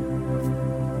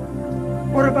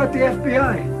 What about the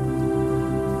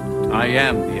FBI? I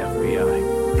am the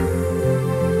FBI.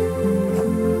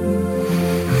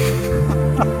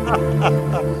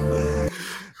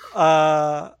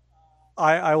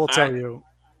 I will tell you,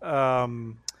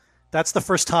 that's the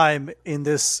first time in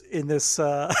this in this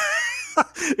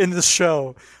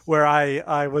show where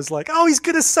I was like, oh, he's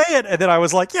gonna say it, and then I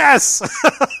was like, yes.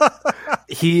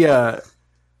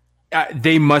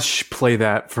 They must play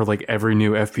that for like every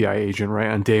new FBI agent, right,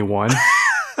 on day one.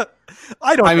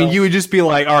 I mean, you would just be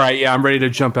like, all right, yeah, I'm ready to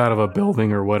jump out of a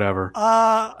building or whatever.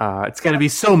 It's got to be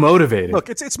so motivating. Look,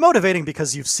 it's motivating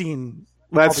because you've seen.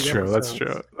 That's true. That's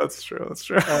true.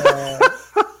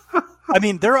 I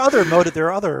mean, there are other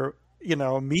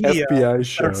media FBI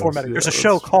shows. Formatting. There's a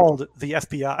show called The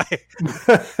FBI.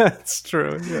 That's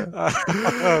true.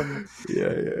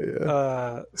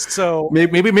 Yeah. So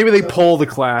maybe they poll the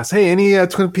class. Hey, any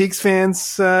Twin Peaks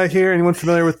fans here? Anyone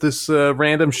familiar with this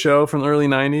random show from the early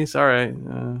 '90s? All right.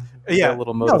 A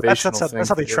little motivational that's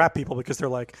how they trap people, because they're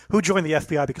like, who joined the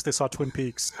FBI because they saw Twin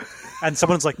Peaks? And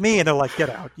someone's like me, and they're like, get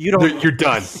out. You're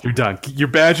done. You're done. Your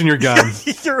badge and your gun.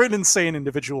 You're an insane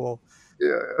individual.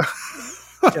 Yeah.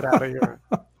 Get out of here.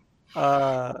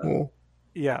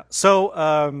 Yeah. So,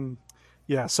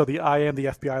 so the I am the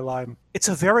FBI line. It's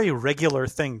a very regular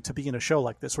thing to be in a show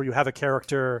like this, where you have a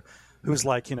character who's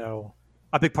like, a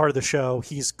big part of the show.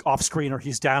 He's off screen or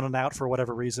he's down and out for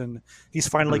whatever reason. He's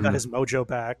finally got his mojo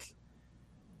back.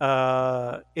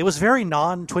 It was very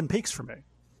non-Twin Peaks for me.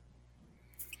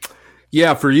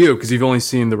 Yeah, for you, because you've only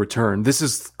seen The Return. This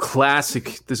is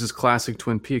classic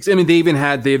Twin Peaks. I mean, they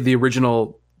have the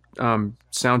original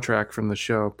soundtrack from the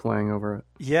show playing over it.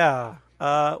 Yeah.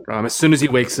 As soon as he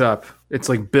wakes up, it's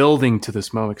like building to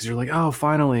this moment, because you're like, oh,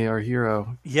 finally our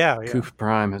hero, Coop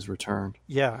Prime, has returned.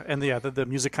 Yeah, and the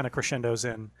music kind of crescendos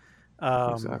in.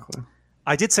 Exactly.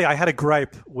 I did say I had a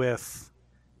gripe with.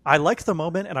 I like the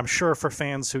moment, and I'm sure for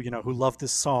fans who love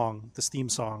this theme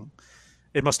song,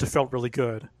 it must have felt really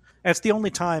good. And it's the only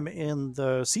time in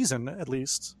the season, at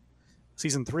least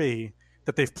season 3,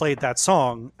 that they've played that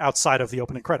song outside of the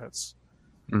opening credits.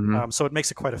 Mm-hmm. So it makes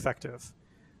it quite effective.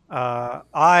 And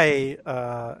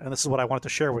this is what I wanted to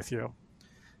share with you.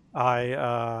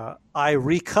 I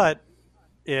recut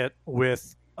it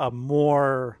with a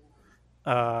more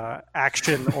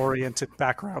action-oriented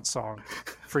background song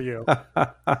for you.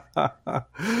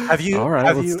 Have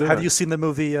you seen the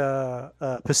movie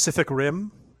Pacific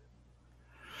Rim?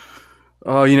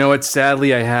 Oh, you know what?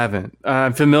 Sadly, I haven't.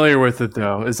 I'm familiar with it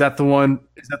though. Is that the one?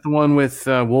 Is that the one with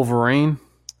Wolverine?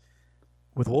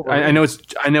 With Wolverine, I know it's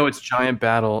giant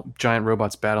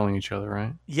robots battling each other,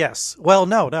 right? yes. Well,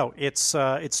 no. It's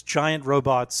giant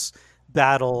robots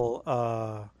battle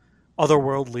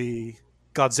otherworldly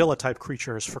Godzilla type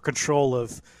creatures for control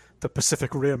of the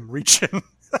Pacific Rim region.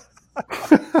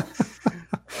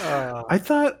 I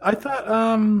thought,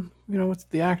 what's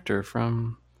the actor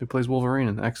who plays Wolverine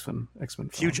in the X-Men?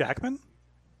 Hugh Jackman?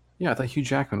 Yeah, I thought Hugh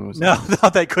Jackman was. No,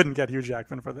 they couldn't get Hugh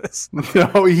Jackman for this.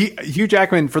 No, Hugh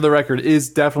Jackman, for the record,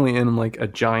 is definitely in like a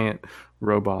giant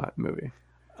robot movie.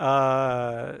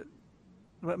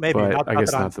 Maybe. But I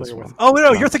guess not this with. one. Oh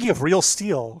no, you're thinking of Real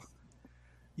Steel.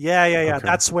 Yeah. Okay.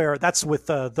 That's with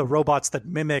the robots that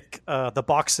mimic the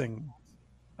boxing.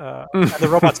 And the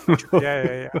robots.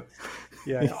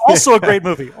 Yeah. Also a great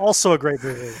movie.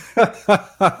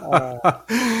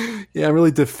 Yeah, I'm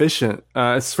really deficient.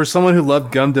 It's for someone who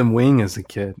loved Gundam Wing as a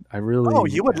kid.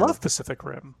 You would love Pacific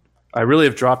Rim. I really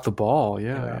have dropped the ball.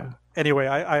 Yeah. Anyway,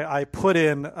 I put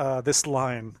in this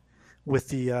line with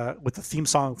the theme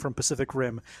song from Pacific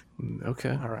Rim.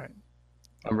 Okay. All right.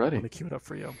 I'm ready. Let me cue it up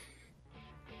for you.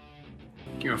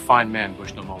 You're a fine man,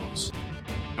 Bushnell Mullins.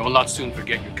 I will not soon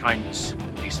forget your kindness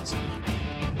and decency.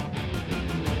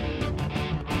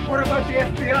 What about the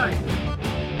FBI?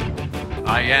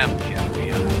 I am the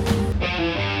FBI.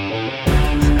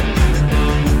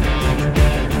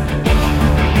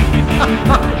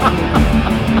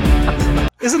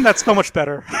 Isn't that so much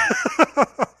better?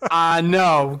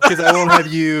 No, because I won't have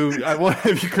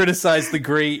you criticize the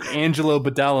great Angelo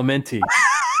Badalamenti,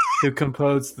 who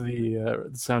composed the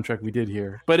soundtrack we did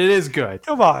here. But it is good.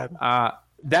 Come on.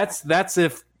 That's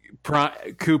if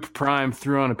Coop Prime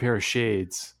threw on a pair of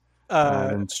shades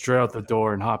and straight out the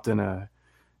door and hopped in a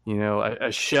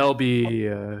Shelby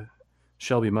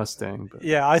Mustang. But.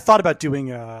 Yeah, I thought about doing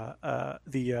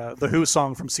the Who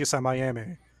song from CSI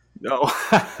Miami. No.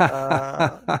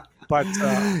 But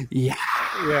yeah.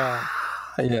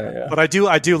 But I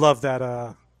do love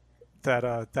that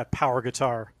power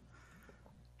guitar.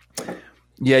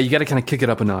 Yeah, you got to kind of kick it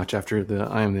up a notch after the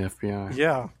I Am the FBI.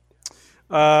 Yeah.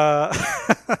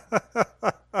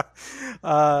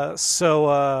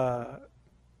 So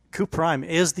Coop Prime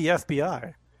is the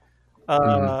FBI.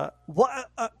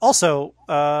 Also,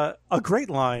 a great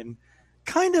line.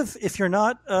 Kind of, if you're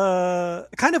not,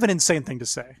 kind of an insane thing to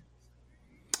say.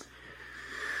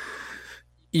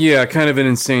 Yeah, kind of an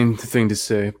insane thing to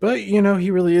say, but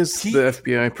he really is the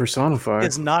FBI personified.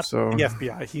 Is not the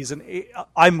FBI.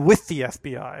 I'm with the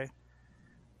FBI.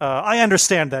 I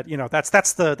understand that.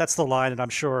 That's the line, and I'm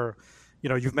sure,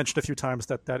 you've mentioned a few times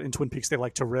that in Twin Peaks they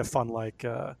like to riff on like,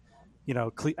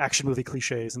 action movie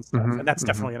cliches and stuff, and that's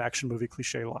definitely an action movie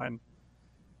cliche line.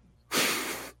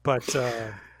 But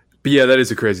yeah, that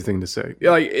is a crazy thing to say.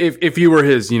 Like if you were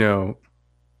his,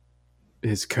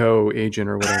 his co-agent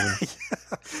or whatever,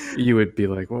 you would be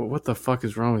like, well, what the fuck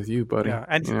is wrong with you, buddy? Yeah,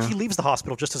 and he leaves the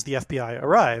hospital just as the FBI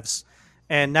arrives.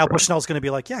 And now Bushnell's going to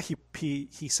be like, yeah, he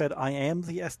said, I am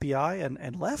the FBI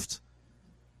and left.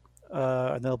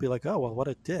 And they'll be like, oh, well, what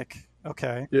a dick.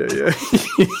 Okay. Yeah.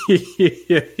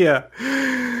 Yeah.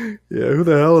 Who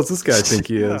the hell does this guy think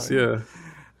he is? Yeah.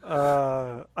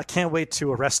 I can't wait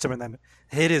to arrest him and then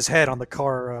hit his head on the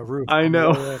car roof. I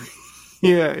know.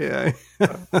 Yeah.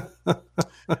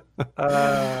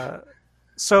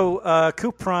 So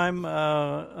Coop Prime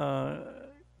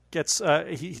gets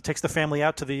he takes the family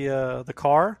out to the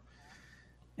car,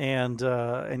 and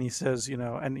he says,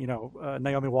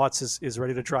 Naomi Watts is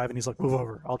ready to drive, and he's like, move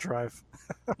over, I'll drive.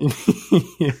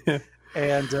 Yeah.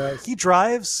 And he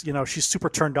drives. She's super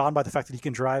turned on by the fact that he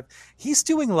can drive. He's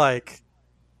doing like,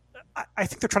 I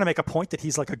think they're trying to make a point that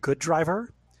he's like a good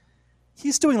driver.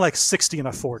 He's doing like 60 and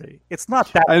a 40. It's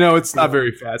not that. I know it's not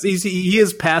very fast. He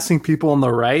is passing people on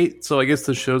the right, so I guess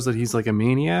this shows that he's like a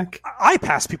maniac. I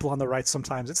pass people on the right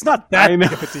sometimes. It's not that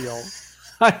big of a deal.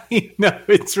 I know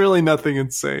it's really nothing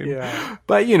insane. Yeah,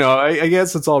 but I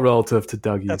guess it's all relative to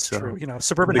Dougie. That's so. true.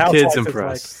 Suburban the housewife kid's is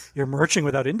impressed. like, you're merging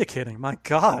without indicating. My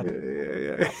God,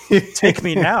 Yeah. Take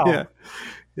me now.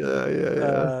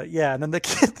 Yeah. And then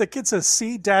the kid says,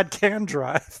 "See, Dad can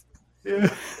drive."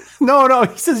 Yeah. No,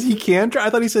 he says he can drive.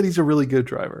 I thought he said he's a really good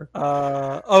driver.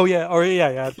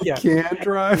 Yeah. He can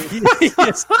drive.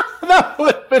 Yes. That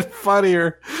would have been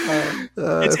funnier.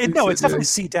 It's definitely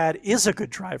see, Dad is a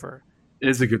good driver.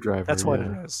 Is a good driver. That's what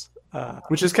it is.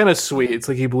 Which is kind of sweet. It's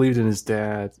like he believed in his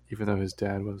dad, even though his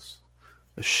dad was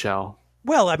a shell.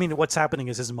 Well, I mean, what's happening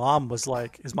is his mom was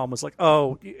like,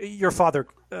 "Oh, your father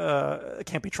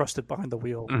can't be trusted behind the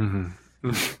wheel."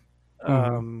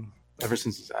 Mm-hmm. Ever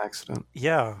since his accident.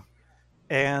 Yeah.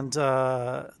 and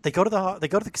they go to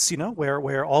the casino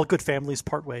where all good families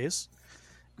part ways,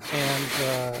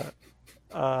 and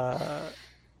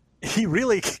he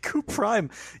really Coop Prime,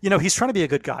 he's trying to be a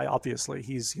good guy. Obviously,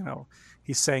 he's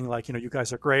saying like, you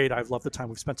guys are great. I've loved the time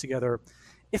we've spent together.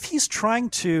 If he's trying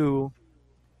to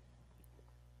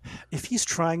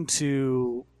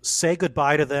say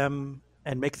goodbye to them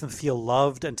and make them feel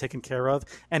loved and taken care of,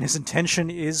 and his intention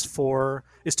is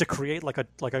to create like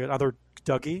another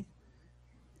Dougie,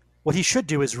 what he should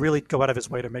do is really go out of his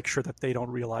way to make sure that they don't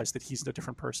realize that he's a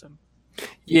different person.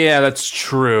 Yeah, that's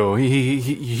true.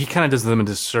 He kind of does them a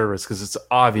disservice because it's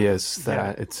obvious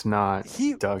that it's not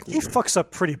Dougie. He fucks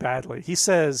up pretty badly. He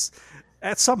says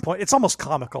at some point, it's almost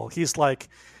comical. He's like,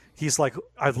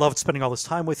 I've loved spending all this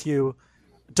time with you,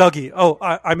 Dougie. Oh,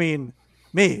 I mean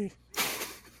me.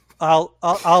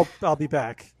 I'll be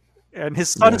back. And his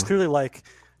son is clearly like,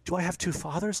 do I have two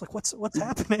fathers? Like, what's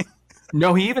happening?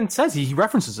 No, he even says, he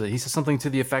references it. He says something to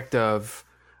the effect of,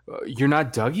 "You're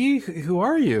not Dougie? Who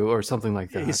are you?" Or something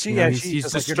like that.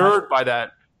 He's disturbed by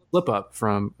that slip up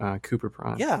from Cooper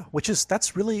Prime. Yeah,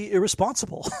 that's really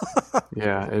irresponsible.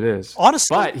 Yeah, it is.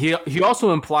 Honestly. But he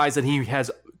also implies that he has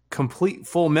complete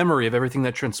full memory of everything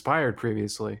that transpired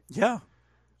previously. Yeah.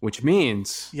 Which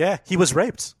means... Yeah, he was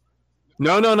raped.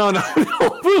 No,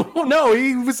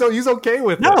 he's okay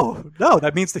with it. No,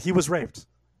 that means that he was raped.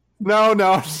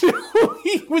 No,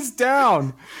 he was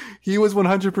down. He was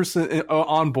 100%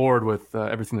 on board with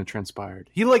everything that transpired.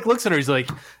 He looks at her. He's like,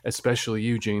 especially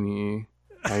you, Janie.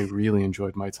 I really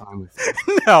enjoyed my time with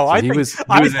you. No, so he was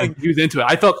into it.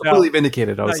 I felt completely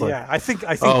vindicated. I was I think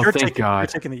oh, you're you're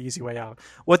taking the easy way out.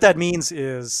 What that means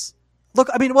is, look,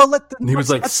 I mean, he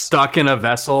was stuck in a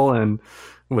vessel and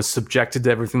was subjected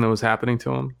to everything that was happening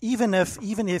to him. Even if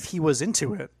he was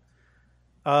into it,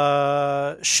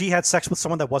 she had sex with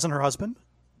someone that wasn't her husband.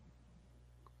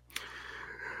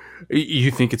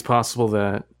 You think it's possible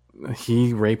that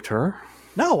he raped her?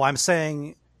 No, I'm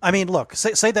saying. I mean, look.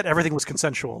 Say that everything was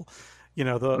consensual.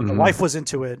 The wife was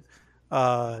into it.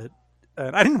 And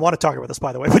I didn't want to talk about this,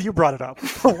 by the way, but you brought it up.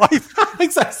 The wife.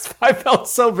 I felt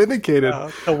so vindicated.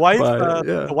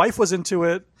 The wife was into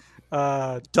it.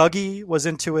 Dougie was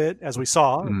into it, as we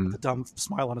saw, with a dumb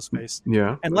smile on his face.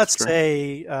 Yeah. And let's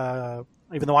say,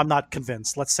 even though I'm not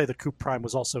convinced, let's say that Coop Prime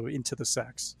was also into the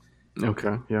sex.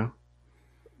 Okay, yeah.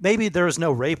 Maybe there is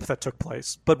no rape that took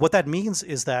place, but what that means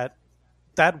is that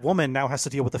woman now has to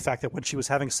deal with the fact that when she was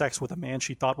having sex with a man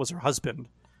she thought was her husband,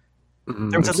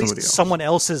 there was at least someone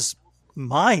else's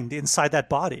mind inside that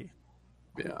body.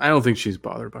 Yeah, I don't think she's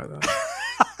bothered by that.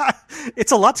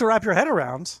 It's a lot to wrap your head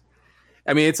around.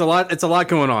 I mean, it's a lot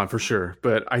going on for sure,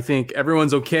 but I think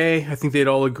everyone's okay. I think they'd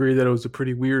all agree that it was a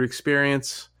pretty weird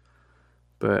experience,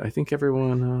 but I think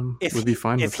everyone would be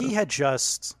fine with it. If he had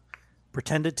just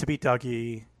pretended to be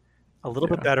Dougie a little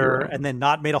bit better and then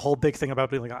not made a whole big thing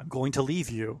about being like, I'm going to leave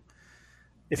you.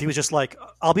 If he was just like,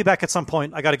 I'll be back at some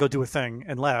point, I got to go do a thing,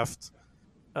 and left,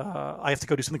 I have to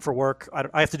go do something for work,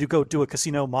 I have to go do a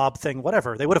casino mob thing,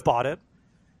 whatever, they would have bought it.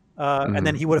 And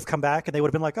then he would have come back and they would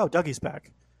have been like, oh, Dougie's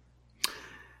back.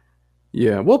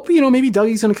 Yeah, well, maybe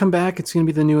Dougie's going to come back. It's going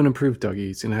to be the new and improved Dougie.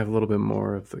 He's going to have a little bit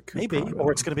more of the... Maybe,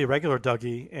 or it's going to be regular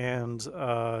Dougie, and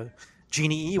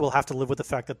Jeannie E will have to live with the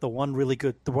fact that the one really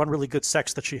good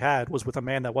sex that she had was with a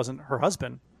man that wasn't her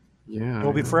husband. Yeah. And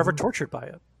will be forever tortured by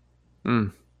it.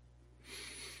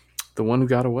 The one who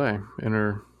got away in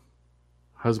her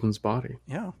husband's body.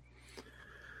 Yeah.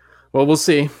 Well, we'll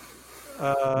see.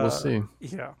 We'll see.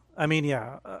 Yeah. I mean,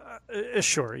 yeah.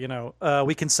 Sure,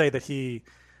 we can say that he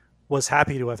was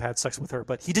happy to have had sex with her,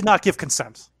 but he did not give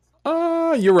consent.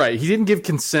 You're right. He didn't give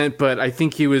consent, but I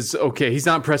think he was okay. He's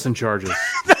not pressing charges.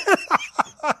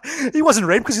 He wasn't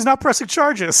raped because he's not pressing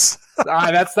charges.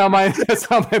 That's not my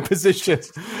position.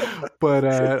 But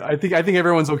I think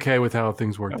everyone's okay with how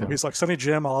things worked out. He's like, Sonny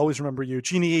Jim, I'll always remember you.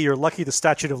 Jeannie E, you're lucky the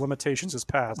statute of limitations is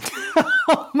passed.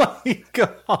 Oh my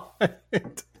god.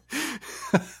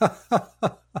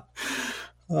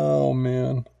 Oh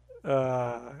man.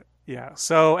 Yeah.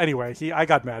 So anyway, I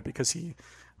got mad because he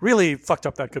really fucked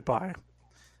up that goodbye.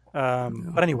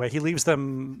 But anyway, he leaves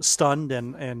them stunned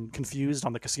and confused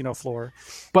on the casino floor.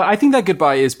 But I think that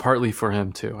goodbye is partly for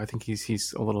him too. I think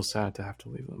he's a little sad to have to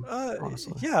leave them.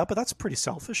 Honestly, yeah, but that's pretty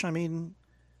selfish. I mean,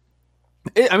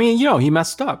 he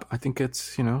messed up. I think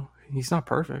it's he's not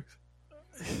perfect.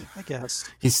 I guess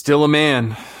he's still a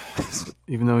man,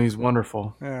 even though he's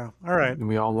wonderful. Yeah. All right. And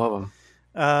we all love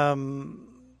him.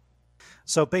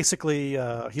 So basically,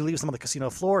 he leaves them on the casino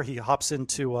floor. He hops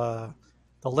into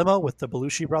the limo with the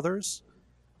Belushi brothers,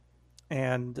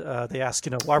 and they ask,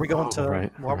 why are we going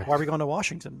why are we going to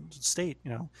Washington State?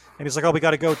 And he's like, oh, we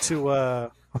got to go to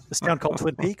this town called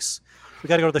Twin Peaks. We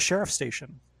got to go to the sheriff's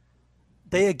station.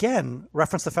 They again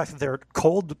reference the fact that they're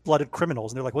cold-blooded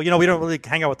criminals, and they're like, well, we don't really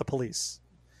hang out with the police.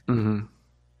 Mm-hmm.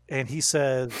 And he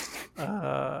says,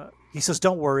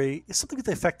 don't worry. It's something to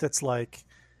the effect that's like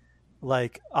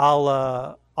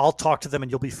I'll talk to them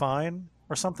and you'll be fine,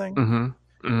 or something. Mm-hmm.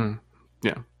 Mm-hmm.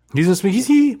 Yeah, he is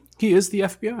the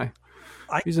FBI.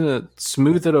 He's gonna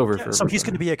smooth it over for. So he's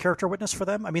going to be a character witness for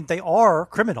them. I mean, they are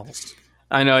criminals.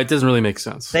 I know, it doesn't really make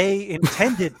sense. They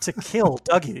intended to kill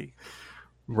Dougie,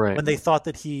 right? When they thought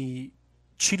that he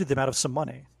cheated them out of some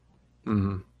money.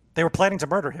 Mm-hmm. They were planning to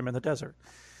murder him in the desert.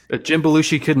 But Jim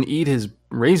Belushi couldn't eat his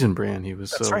Raisin Bran. He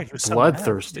was He was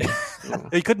bloodthirsty. Yeah.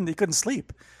 He couldn't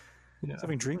sleep. Yeah. He was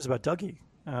having dreams about Dougie.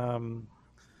 I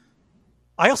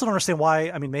also don't understand why.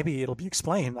 I mean, maybe it'll be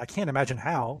explained. I can't imagine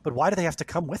how. But why do they have to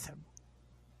come with him?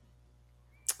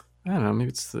 I don't know. Maybe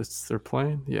it's their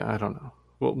plane. Yeah, I don't know.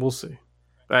 We'll see.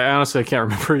 I honestly can't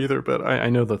remember either. But I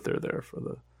know that they're there for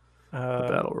the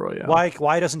battle royale.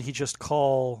 Why doesn't he just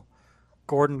call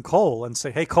Gordon Cole and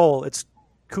say, "Hey Cole, it's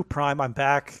Coop Prime. I'm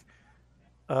back.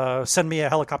 Send me a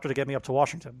helicopter to get me up to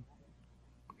Washington."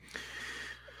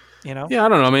 Yeah, I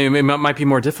don't know. I mean, it might be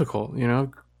more difficult.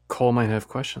 Cole might have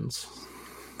questions.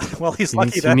 Well, he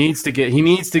needs to get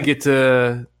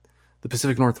to the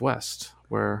Pacific Northwest,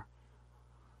 where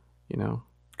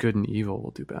good and evil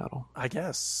will do battle. I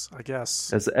guess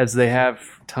as they have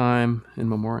time in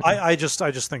memoriam. I just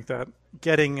think that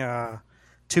getting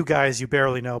two guys you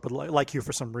barely know but like you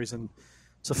for some reason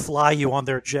to fly you on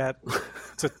their jet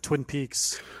to Twin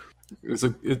Peaks is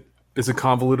a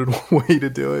convoluted way to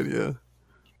do it.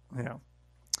 Yeah.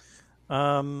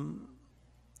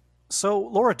 So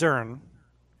Laura Dern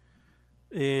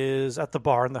is at the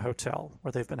bar in the hotel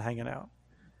where they've been hanging out.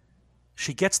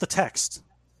 She gets the text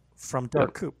from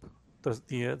Doug Coop, the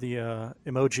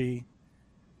emoji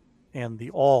and the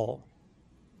all,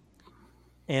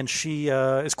 and she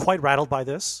is quite rattled by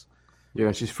this.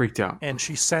 Yeah, she's freaked out, and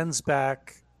she sends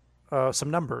back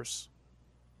some numbers,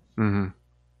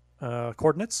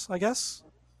 coordinates, I guess.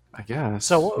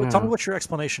 So tell me what your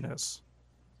explanation is.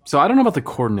 So I don't know about the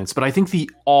coordinates, but I think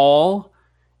the all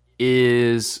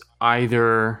is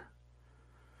either.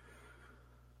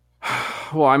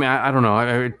 Well, I mean, I don't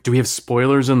know. Do we have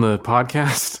spoilers in the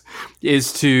podcast?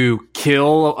 Is to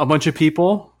kill a bunch of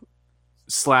people,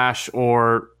 /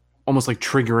 or almost like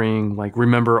triggering, like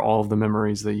remember all of the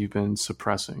memories that you've been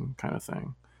suppressing, kind of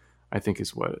thing. I think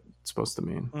is what it's supposed to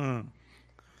mean.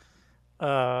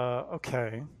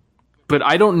 Okay. But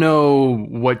I don't know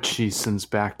what she sends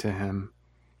back to him.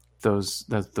 Those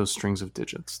strings of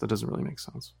digits. That doesn't really make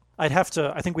sense. I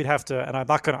think we'd have to, and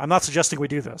I'm not suggesting we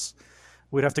do this.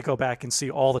 We'd have to go back and see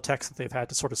all the texts that they've had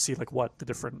to sort of see like what the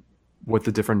different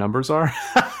numbers are.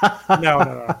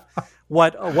 No.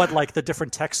 What like the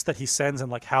different texts that he sends and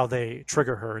like how they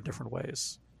trigger her in different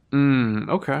ways.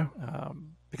 Okay.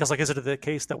 Because like, is it the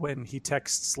case that when he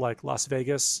texts like Las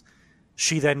Vegas,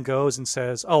 she then goes and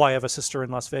says, "Oh, I have a sister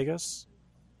in Las Vegas"?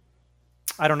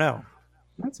 I don't know.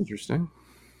 That's interesting.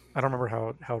 I don't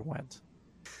remember how it went.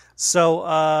 So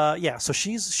so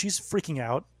she's freaking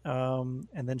out, and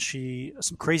then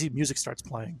some crazy music starts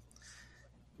playing.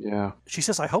 Yeah. She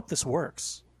says, "I hope this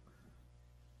works."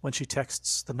 When she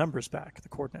texts the numbers back, the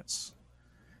coordinates,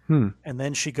 and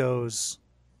then she goes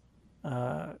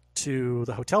to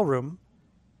the hotel room,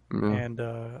 and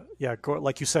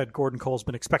like you said, Gordon Cole's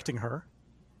been expecting her,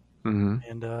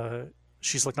 and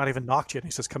she's like not even knocked yet.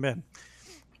 And he says, "Come in."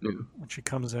 Yeah. When she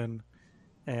comes in.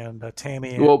 And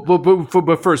Tammy. Well,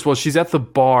 but first, she's at the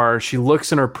bar. She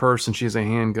looks in her purse and she has a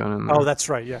handgun in there. Oh, that's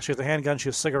right. Yeah, she has a handgun. She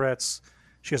has cigarettes.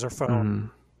 She has her phone.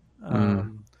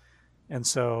 And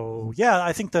so,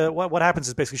 I think what happens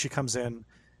is basically she comes in,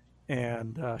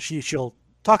 and she'll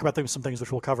talk about some things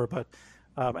which we'll cover. But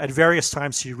at various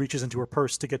times, she reaches into her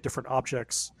purse to get different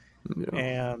objects,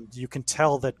 and you can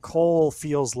tell that Cole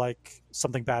feels like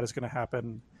something bad is going to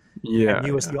happen. Yeah. And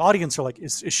you, as the audience, are like,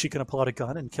 is she going to pull out a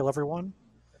gun and kill everyone?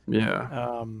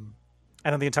 Yeah. And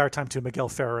then the entire time too, Miguel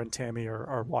Ferrer and Tammy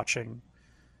are watching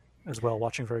as well,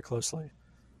 watching very closely.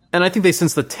 And I think they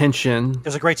sense the tension.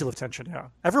 There's a great deal of tension. Yeah,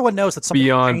 everyone knows that something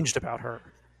changed about her.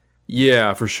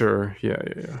 Yeah, for sure.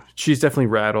 Yeah. She's definitely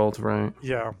rattled, right?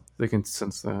 Yeah, they can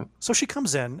sense that. So she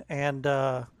comes in, and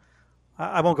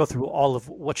I won't go through all of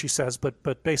what she says,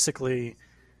 but basically,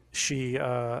 she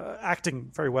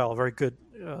acting very well, very good,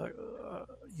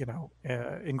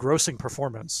 engrossing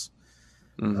performance.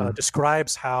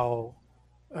 Describes how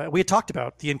we had talked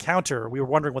about the encounter. We were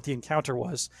wondering what the encounter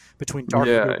was between Dark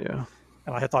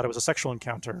and I had thought it was a sexual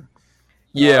encounter.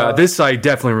 Yeah, this I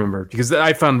definitely remember because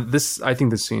I found this. I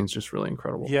think this scene is just really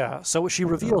incredible. Yeah. So she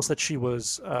reveals that she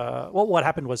was. Well, what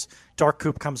happened was Dark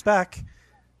Coop comes back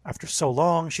after so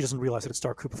long. She doesn't realize that it's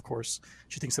Dark Coop, of course.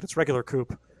 She thinks that it's regular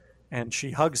Coop, and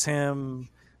she hugs him.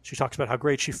 She talks about how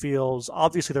great she feels.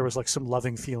 Obviously, there was like some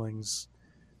loving feelings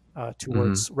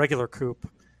towards regular Coop.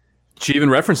 She even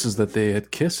references that they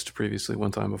had kissed previously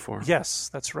one time before. Yes,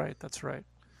 that's right. That's right.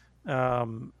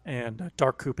 And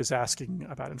Dark Coop is asking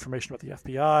about information about the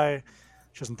FBI.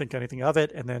 She doesn't think anything of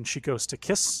it, and then he goes to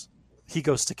kiss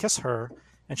her,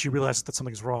 and she realizes that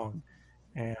something's wrong.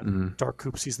 And Dark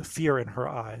Coop sees the fear in her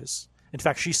eyes. In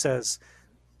fact, she says,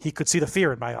 he could see the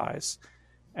fear in my eyes.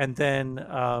 And then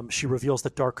she reveals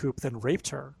that Dark Coop then raped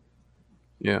her.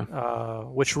 Yeah.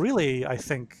 Which really, I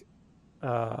think,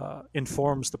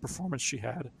 informs the performance she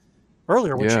had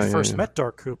earlier when she first met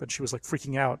Dark Coop, and she was like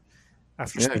freaking out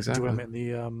after speaking to him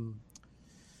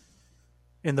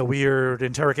in the weird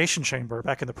interrogation chamber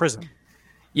back in the prison.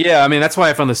 Yeah, I mean that's why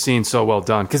I found the scene so well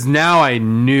done because now I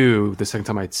knew the second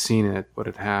time I'd seen it what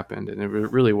had happened, and it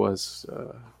really was.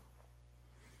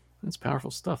 It's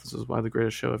powerful stuff. This is why the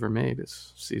greatest show ever made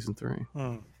is season 3.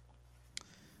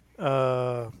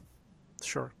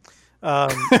 Sure.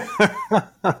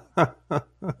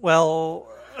 Well,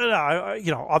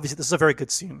 obviously this is a very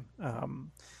good scene.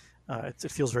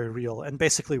 It feels very real. And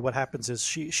basically what happens is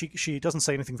she doesn't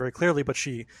say anything very clearly, but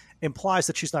she implies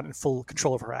that she's not in full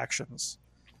control of her actions.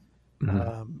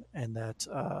 And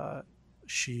that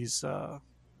she's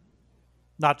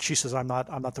not, she says, I'm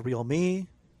not the real me,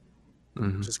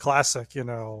 which is classic,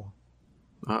 classic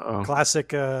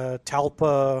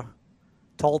Talpa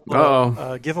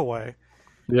giveaway.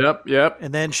 Yep.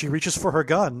 And then she reaches for her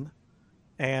gun,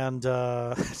 and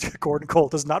Gordon Cole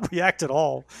does not react at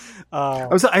all.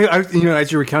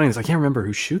 As you were counting this, I can't remember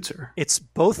who shoots her. It's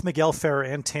both Miguel Ferrer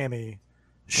and Tammy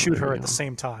shoot her at the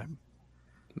same time.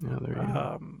 Yeah, there you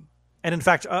go. And in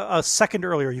fact, a second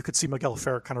earlier, you could see Miguel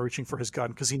Ferrer kind of reaching for his gun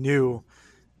because he knew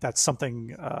that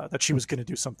that she was going to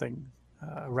do something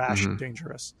rash and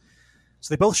dangerous.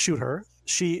 So they both shoot her.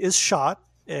 She is shot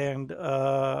and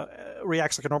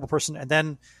reacts like a normal person, and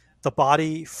then the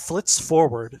body flits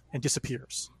forward and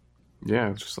disappears.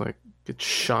 Yeah, it's just like gets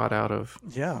shot out of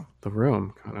the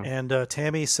room. Kind of. And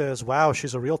Tammy says, wow,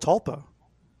 she's a real Tulpa.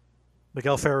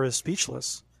 Miguel Ferrer is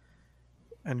speechless.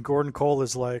 And Gordon Cole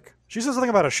is like, she says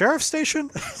something about a sheriff's station?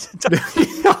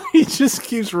 He just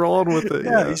keeps rolling with it.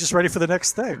 Yeah, he's just ready for the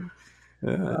next thing.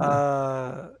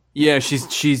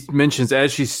 She mentions,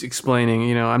 as she's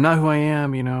explaining, I'm not who I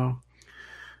am,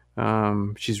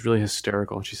 she's really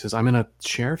hysterical. And she says, I'm in a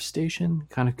sheriff's station,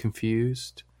 kind of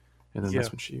confused. And then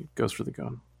that's when she goes for the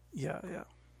gun. Yeah.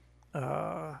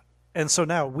 And so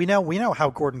now we know how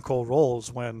Gordon Cole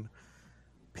rolls when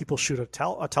people shoot a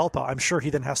Talpa. I'm sure he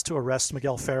then has to arrest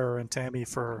Miguel Ferrer and Tammy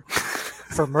for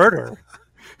murder.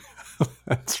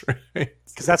 That's right.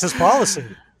 Because that's his policy.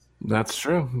 That's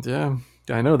true. Yeah.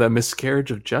 I know that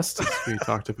miscarriage of justice we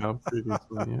talked about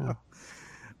previously.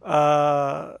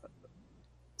 Yeah.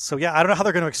 So yeah, I don't know how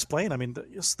they're going to explain. I mean,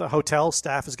 the hotel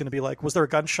staff is going to be like, was there a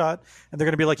gunshot? And they're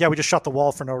going to be like, yeah, we just shot the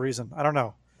wall for no reason. I don't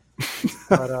know.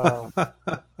 But they're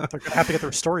going to have to get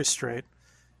their stories straight.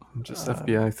 Just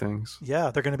FBI things.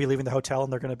 Yeah, they're going to be leaving the hotel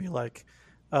and they're going to be like,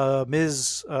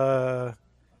 Ms. I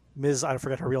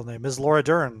forget her real name, Ms. Laura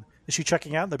Dern. Is she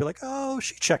checking out? And they'll be like, oh,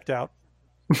 she checked out.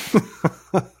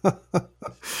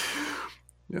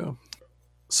 Yeah.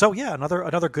 So yeah,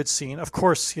 another good scene. Of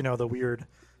course, the weird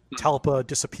Talpa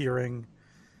disappearing.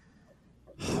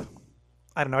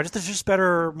 I don't know. There's just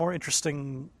better, more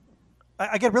interesting.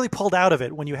 I get really pulled out of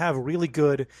it when you have really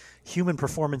good human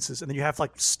performances and then you have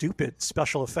like stupid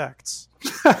special effects.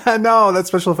 No, that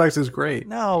special effects is great.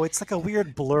 No, it's like a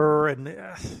weird blur and.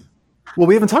 Well,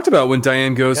 we haven't talked about when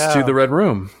Diane goes to the Red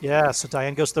Room. Yeah, so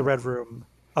Diane goes to the Red Room.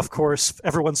 Of course,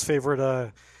 everyone's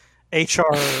favorite HR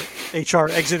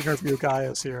exit interview guy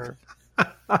is here.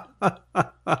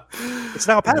 It's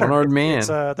now a pattern. One-armed man. It's,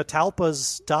 the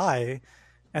Talpas die,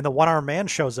 and the one-armed man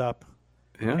shows up.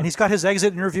 Yeah. And he's got his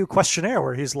exit interview questionnaire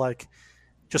where he's like,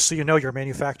 just so you know, you're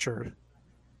manufactured.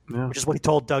 Yeah. Which is what he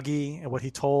told Dougie and what he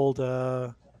told...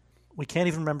 we can't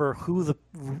even remember who the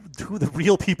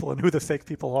real people and who the fake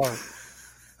people are.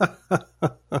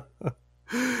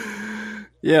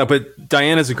 Yeah, but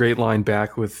Diane has a great line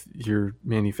back with "you're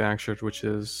manufactured," which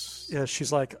is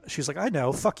she's like I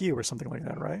know, fuck you, or something like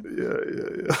that, right?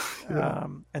 Yeah.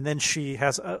 And then she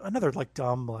has another like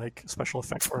dumb like special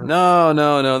effect. Where,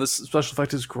 no, this special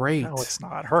effect is great. No, it's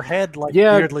not. Her head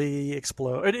weirdly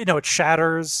explodes. It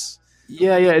shatters.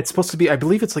 Yeah, it's supposed to be. I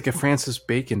believe it's like a Francis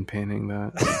Bacon painting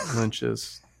that Lynch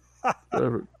is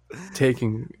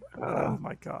taking Oh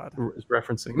my God! is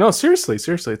referencing. No, seriously, it's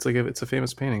like it's a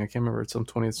famous painting. I can't remember. It's some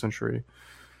 20th century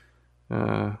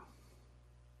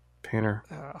painter.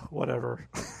 Whatever.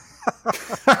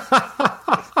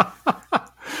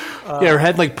 Yeah, her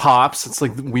head like pops. It's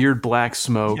like weird black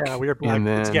smoke. Yeah, weird black. And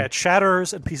then, it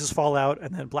shatters and pieces fall out,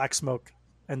 and then black smoke,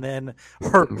 and then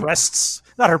her breasts,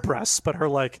 not her breasts, but her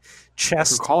like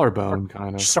chest, her collarbone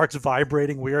kind of starts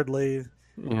vibrating weirdly,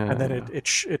 yeah, and then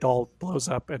it all blows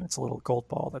up, and it's a little gold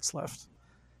ball that's left.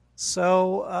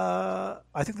 So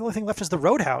I think the only thing left is the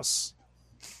Roadhouse.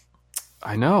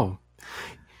 I know.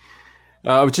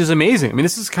 Which is amazing. I mean,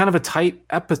 this is kind of a tight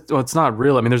episode. Well, it's not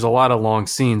real. I mean, there's a lot of long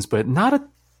scenes, but not a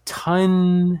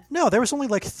ton. No, there was only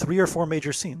like 3 or 4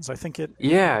 major scenes. I think it.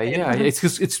 Yeah. It's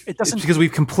because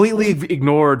we've completely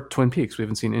ignored Twin Peaks. We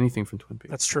haven't seen anything from Twin Peaks.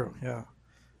 That's true. Yeah,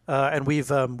 and we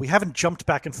haven't jumped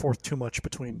back and forth too much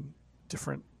between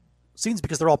different scenes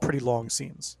because they're all pretty long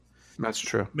scenes. That's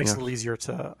true. Makes it a little easier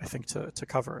to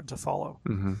cover and to follow.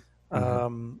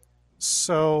 Mm-hmm.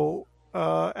 So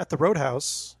at the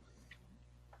Roadhouse,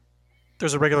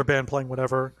 there's a regular band playing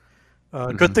whatever.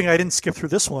 Good thing I didn't skip through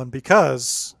this one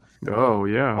because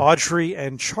Audrey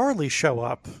and Charlie show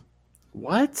up.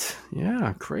 What?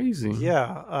 Yeah, crazy.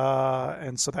 Yeah,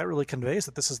 and so that really conveys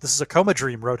that this is a Coma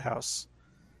Dream Roadhouse.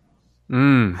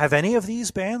 Mm. Have any of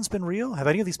these bands been real? Have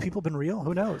any of these people been real?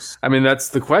 Who knows? I mean, that's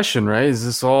the question, right? Is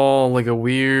this all like a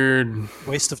weird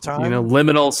waste of time?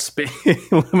 Liminal space.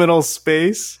 Liminal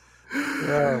space.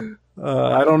 Yeah.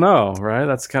 I don't know, right?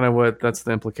 That's kind of that's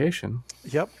the implication.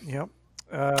 Yep.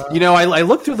 I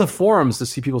looked through the forums to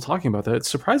see people talking about that. It's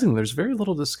surprising there's very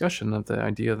little discussion of the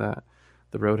idea that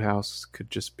the Roadhouse could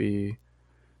just be,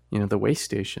 the way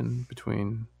station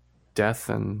between death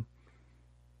and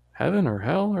heaven or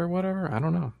hell or whatever. I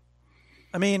don't know.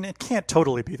 I mean, it can't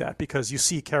totally be that because you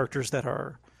see characters that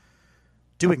are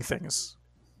doing things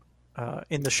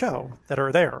in the show that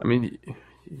are there. I mean,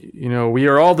 we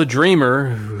are all the dreamer.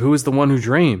 Who is the one who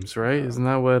dreams, right? Isn't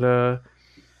that what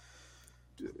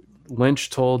Lynch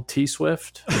told T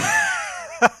Swift?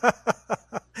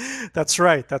 That's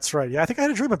right. Yeah, I think I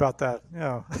had a dream about that.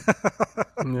 Yeah.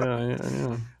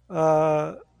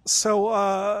 Yeah.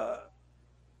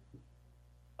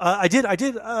 I did.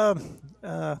 Did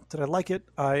I like it?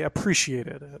 I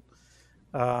appreciated it.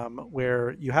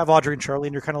 Where you have Audrey and Charlie,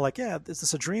 and you're kind of like, yeah, is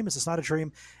this a dream? Is this not a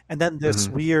dream? And then this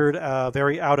weird,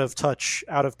 very out of touch,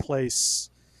 out of place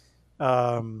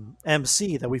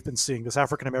MC that we've been seeing, this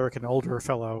African American older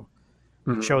fellow,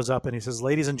 shows up and he says,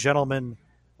 "Ladies and gentlemen,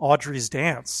 Audrey's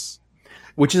dance,"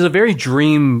 which is a very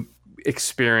dream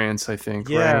experience, I think.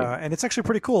 Yeah, right? And it's actually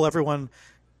pretty cool. Everyone,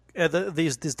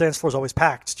 these dance floors always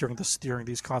packed during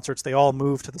these concerts. They all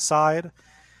move to the side.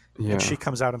 Yeah. And she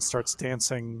comes out and starts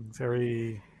dancing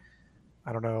very,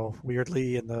 I don't know,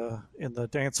 weirdly in the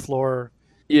dance floor.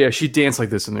 Yeah, she danced like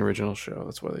this in the original show.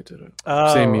 That's why they did it.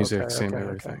 Same music, same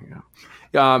everything. Okay.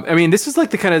 Yeah. I mean, this is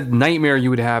like the kind of nightmare you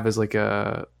would have as like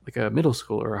a middle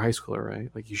schooler or a high schooler, right?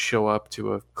 Like you show up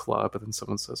to a club and then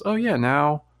someone says, "Oh yeah,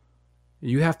 now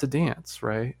you have to dance,"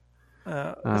 right?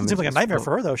 It seems like a nightmare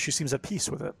for her though. She seems at peace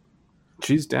with it.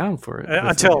 She's down for it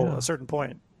until a certain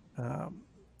point.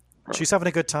 She's having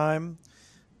a good time,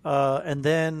 and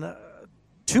then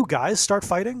 2 guys start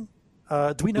fighting.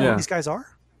 Do we know who these guys are?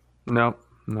 No.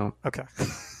 Okay.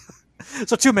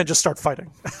 So 2 men just start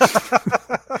fighting.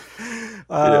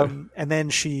 And then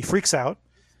she freaks out.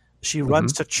 She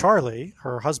runs to Charlie,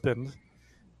 her husband,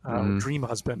 dream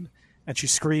husband, and she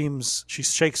screams. She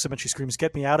shakes him and she screams,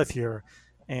 "Get me out of here!"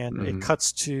 And it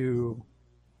cuts to.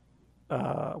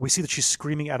 We see that she's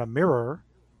screaming at a mirror.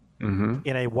 In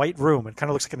a white room. It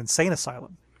kind of looks like an insane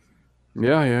asylum.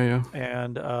 Yeah.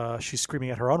 And she's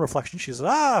screaming at her own reflection. She says,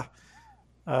 "Ah!"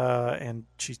 And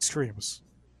she screams.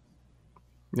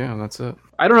 Yeah, that's it.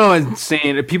 I don't know,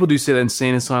 insane. People do say that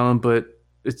insane asylum, but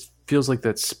it feels like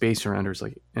that space around her is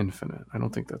like infinite. I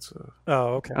don't think that's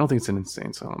Oh, okay. I don't think it's an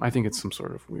insane asylum. I think it's some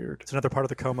sort of weird. It's another part of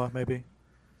the coma, maybe.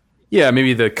 Yeah,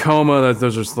 maybe the coma.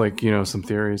 Those are like some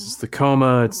theories. It's the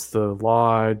coma. It's the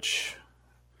lodge.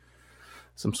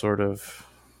 Some sort of,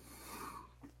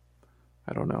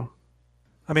 I don't know.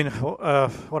 I mean,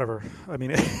 whatever. I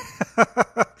mean,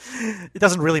 it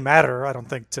doesn't really matter, I don't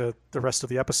think, to the rest of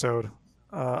the episode.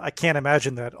 I can't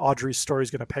imagine that Audrey's story is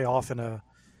going to pay off in a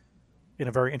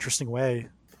very interesting way.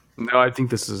 No, I think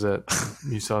this is it.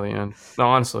 You saw the end. No,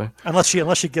 honestly. Unless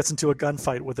she gets into a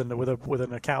gunfight with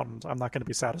an accountant, I'm not going to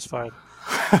be satisfied.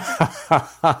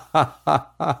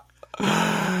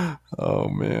 Oh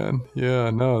man, yeah,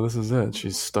 no, this is it.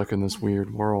 She's stuck in this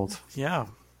weird world. Yeah.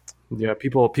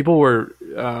 People were.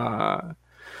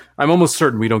 I'm almost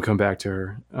certain we don't come back to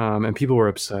her, and people were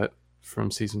upset from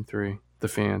season 3. The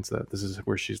fans that this is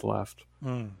where she's left.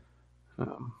 But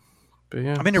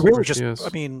yeah, I mean, it really just. I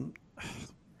mean,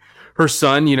 her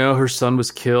son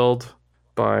was killed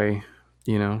by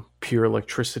pure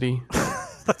electricity.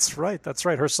 That's right.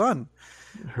 Her son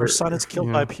is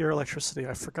killed by pure electricity.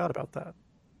 I forgot about that.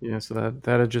 Yeah, so that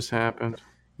had just happened.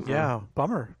 Yeah,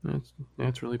 bummer.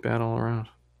 It's really bad all around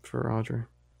for Audrey.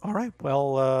 All right,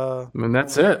 well... I mean,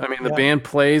 that's it. I mean, the band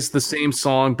plays the same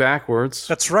song backwards.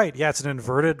 That's right. Yeah, it's an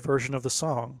inverted version of the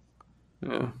song.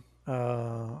 Yeah.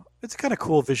 It's a kind of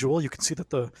cool visual. You can see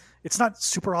that it's not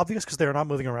super obvious because they're not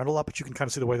moving around a lot, but you can kind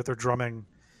of see the way that they're drumming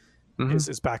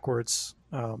is backwards.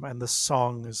 And this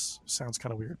song sounds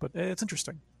kind of weird, but it's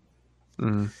interesting.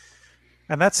 And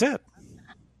that's it.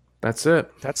 That's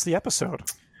it. That's the episode.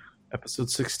 Episode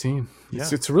 16. Yeah.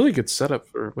 It's a really good setup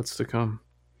for what's to come.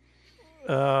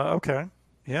 Okay.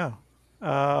 Yeah.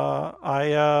 Tell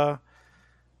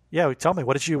me,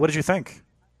 what did you think?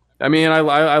 I mean,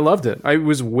 I loved it. It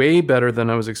was way better than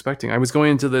I was expecting. I was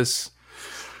going into this.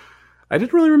 I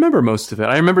didn't really remember most of it.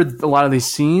 I remembered a lot of these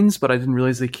scenes, but I didn't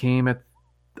realize they came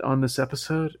on this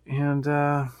episode. And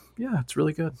it's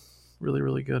really good. Really,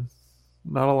 really good.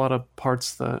 Not a lot of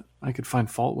parts that I could find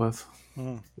fault with.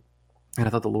 And I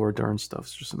thought the Laura Dern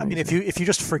stuff's just amazing. I mean, if you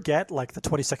just forget like the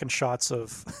 20-second shots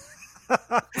of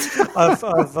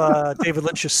of David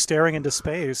Lynch just staring into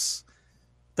space,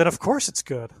 then of course it's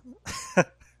good.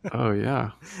 Oh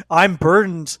yeah. I'm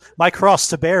burdened. My cross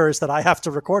to bear is that I have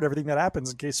to record everything that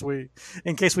happens in case we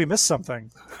miss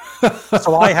something.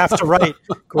 So I have to write.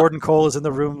 Gordon Cole is in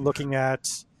the room looking at.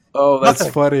 Oh, that's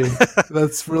nothing. funny.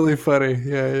 That's really funny.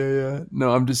 Yeah.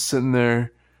 No, I'm just sitting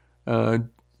there,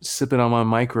 sipping on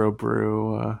my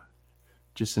microbrew,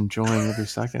 just enjoying every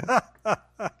second.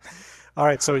 All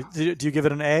right. So do you give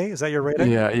it an A? Is that your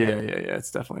rating? Yeah. It's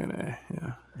definitely an A.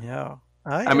 Yeah. Yeah.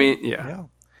 I mean, yeah.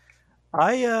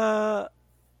 I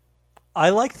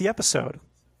liked the episode,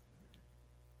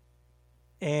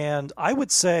 and I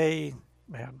would say,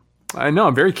 man. I know.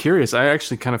 I'm very curious. I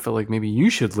actually kind of felt like maybe you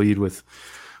should lead with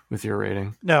your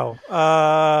rating. No,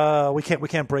 we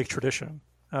can't break tradition.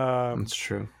 That's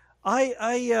true.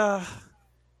 I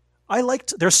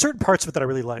liked. There's certain parts of it that I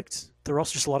really liked. There were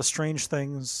also just a lot of strange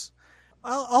things.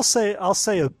 I'll say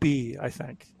a B. I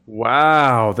think.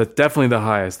 Wow, that's definitely the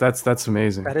highest. That's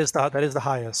amazing. That is the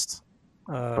highest.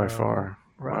 By far.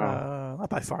 Wow. Not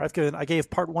by far. I gave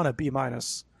part 1 a B-.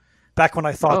 Back when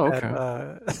I thought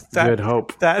that good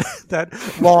hope that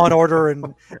Law and Order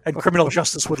and Criminal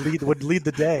Justice would lead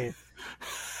the day.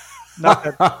 Not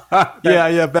that,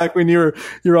 yeah. Back when you're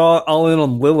all in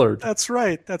on Lillard. That's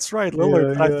right.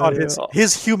 Lillard. I thought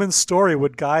his human story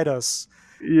would guide us.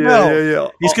 Yeah.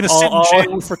 He's going to sit in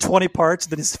jail for 20 parts,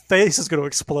 then his face is going to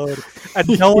explode,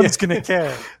 and no one's going to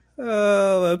care.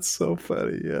 Oh, that's so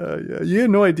funny. Yeah. You had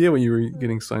no idea when you were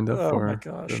getting signed up for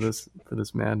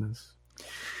this madness.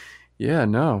 Yeah,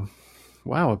 no.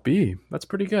 Wow, a B. That's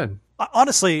pretty good.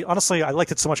 Honestly, I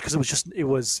liked it so much because it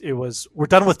was we're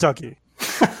done with Dougie.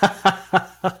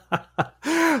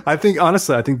 I think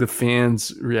the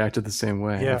fans reacted the same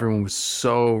way. Yeah. Everyone was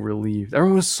so relieved.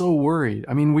 Everyone was so worried.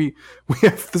 I mean, we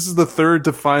have, this is the third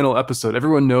to final episode.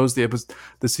 Everyone knows the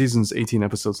season's 18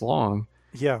 episodes long.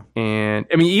 Yeah. And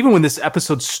I mean, even when this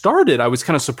episode started, I was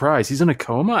kind of surprised. He's in a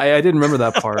coma. I didn't remember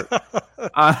that part.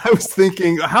 I was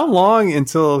thinking, how long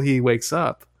until he wakes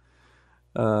up?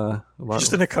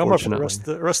 Just in a coma for the rest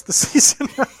of the season.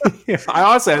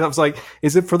 I was like,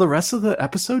 is it for the rest of the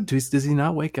episode? Does he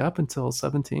not wake up until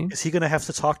 17? Is he going to have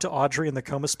to talk to Audrey in the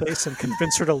coma space and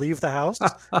convince her to leave the house?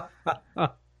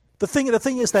 The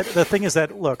thing is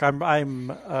that look,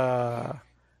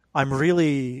 I'm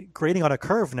really grading on a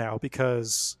curve now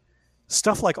because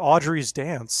stuff like Audrey's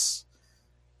dance,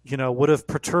 would have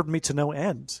perturbed me to no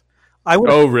end.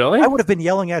 Really? I would have been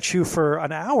yelling at you for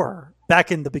an hour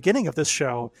back in the beginning of this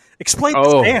show. Explain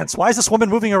this dance. Why is this woman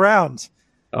moving around?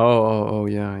 Oh,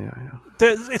 yeah.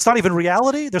 It's not even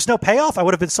reality. There's no payoff. I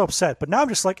would have been so upset. But now I'm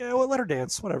just like, let her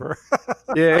dance. Whatever.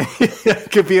 Yeah, it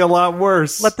could be a lot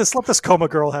worse. Let this coma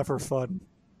girl have her fun.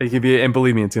 It could be, and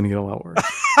believe me, it's going to get a lot worse.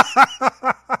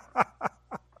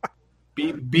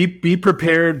 Be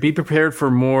prepared. Be prepared for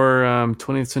more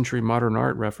 20th century modern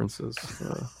art references.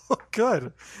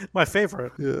 Good, my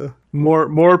favorite. Yeah,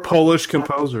 more Polish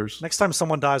composers. Next time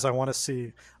someone dies, I want to see.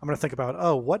 I'm going to think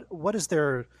about what is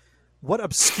their what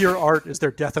obscure art is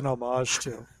their death an homage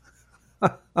to?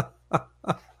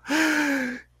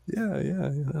 Yeah.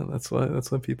 That's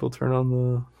why people turn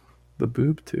on the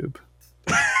boob tube.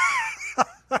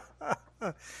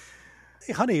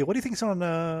 Hey, honey, what do you think's on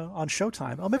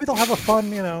Showtime? Oh, maybe they'll have a fun,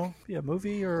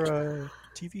 movie or a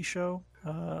TV show.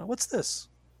 What's this?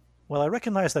 Well, I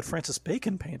recognize that Francis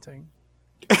Bacon painting.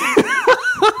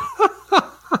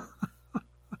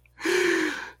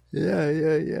 Yeah.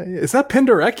 Is that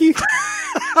Penderecki?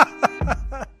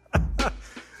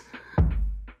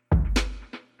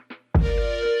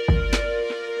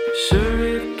 Sure,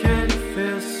 it can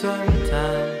feel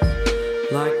sometimes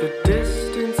like the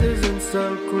distance isn't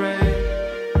so great,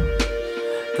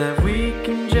 that we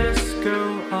can just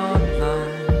go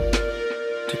online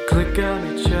to click on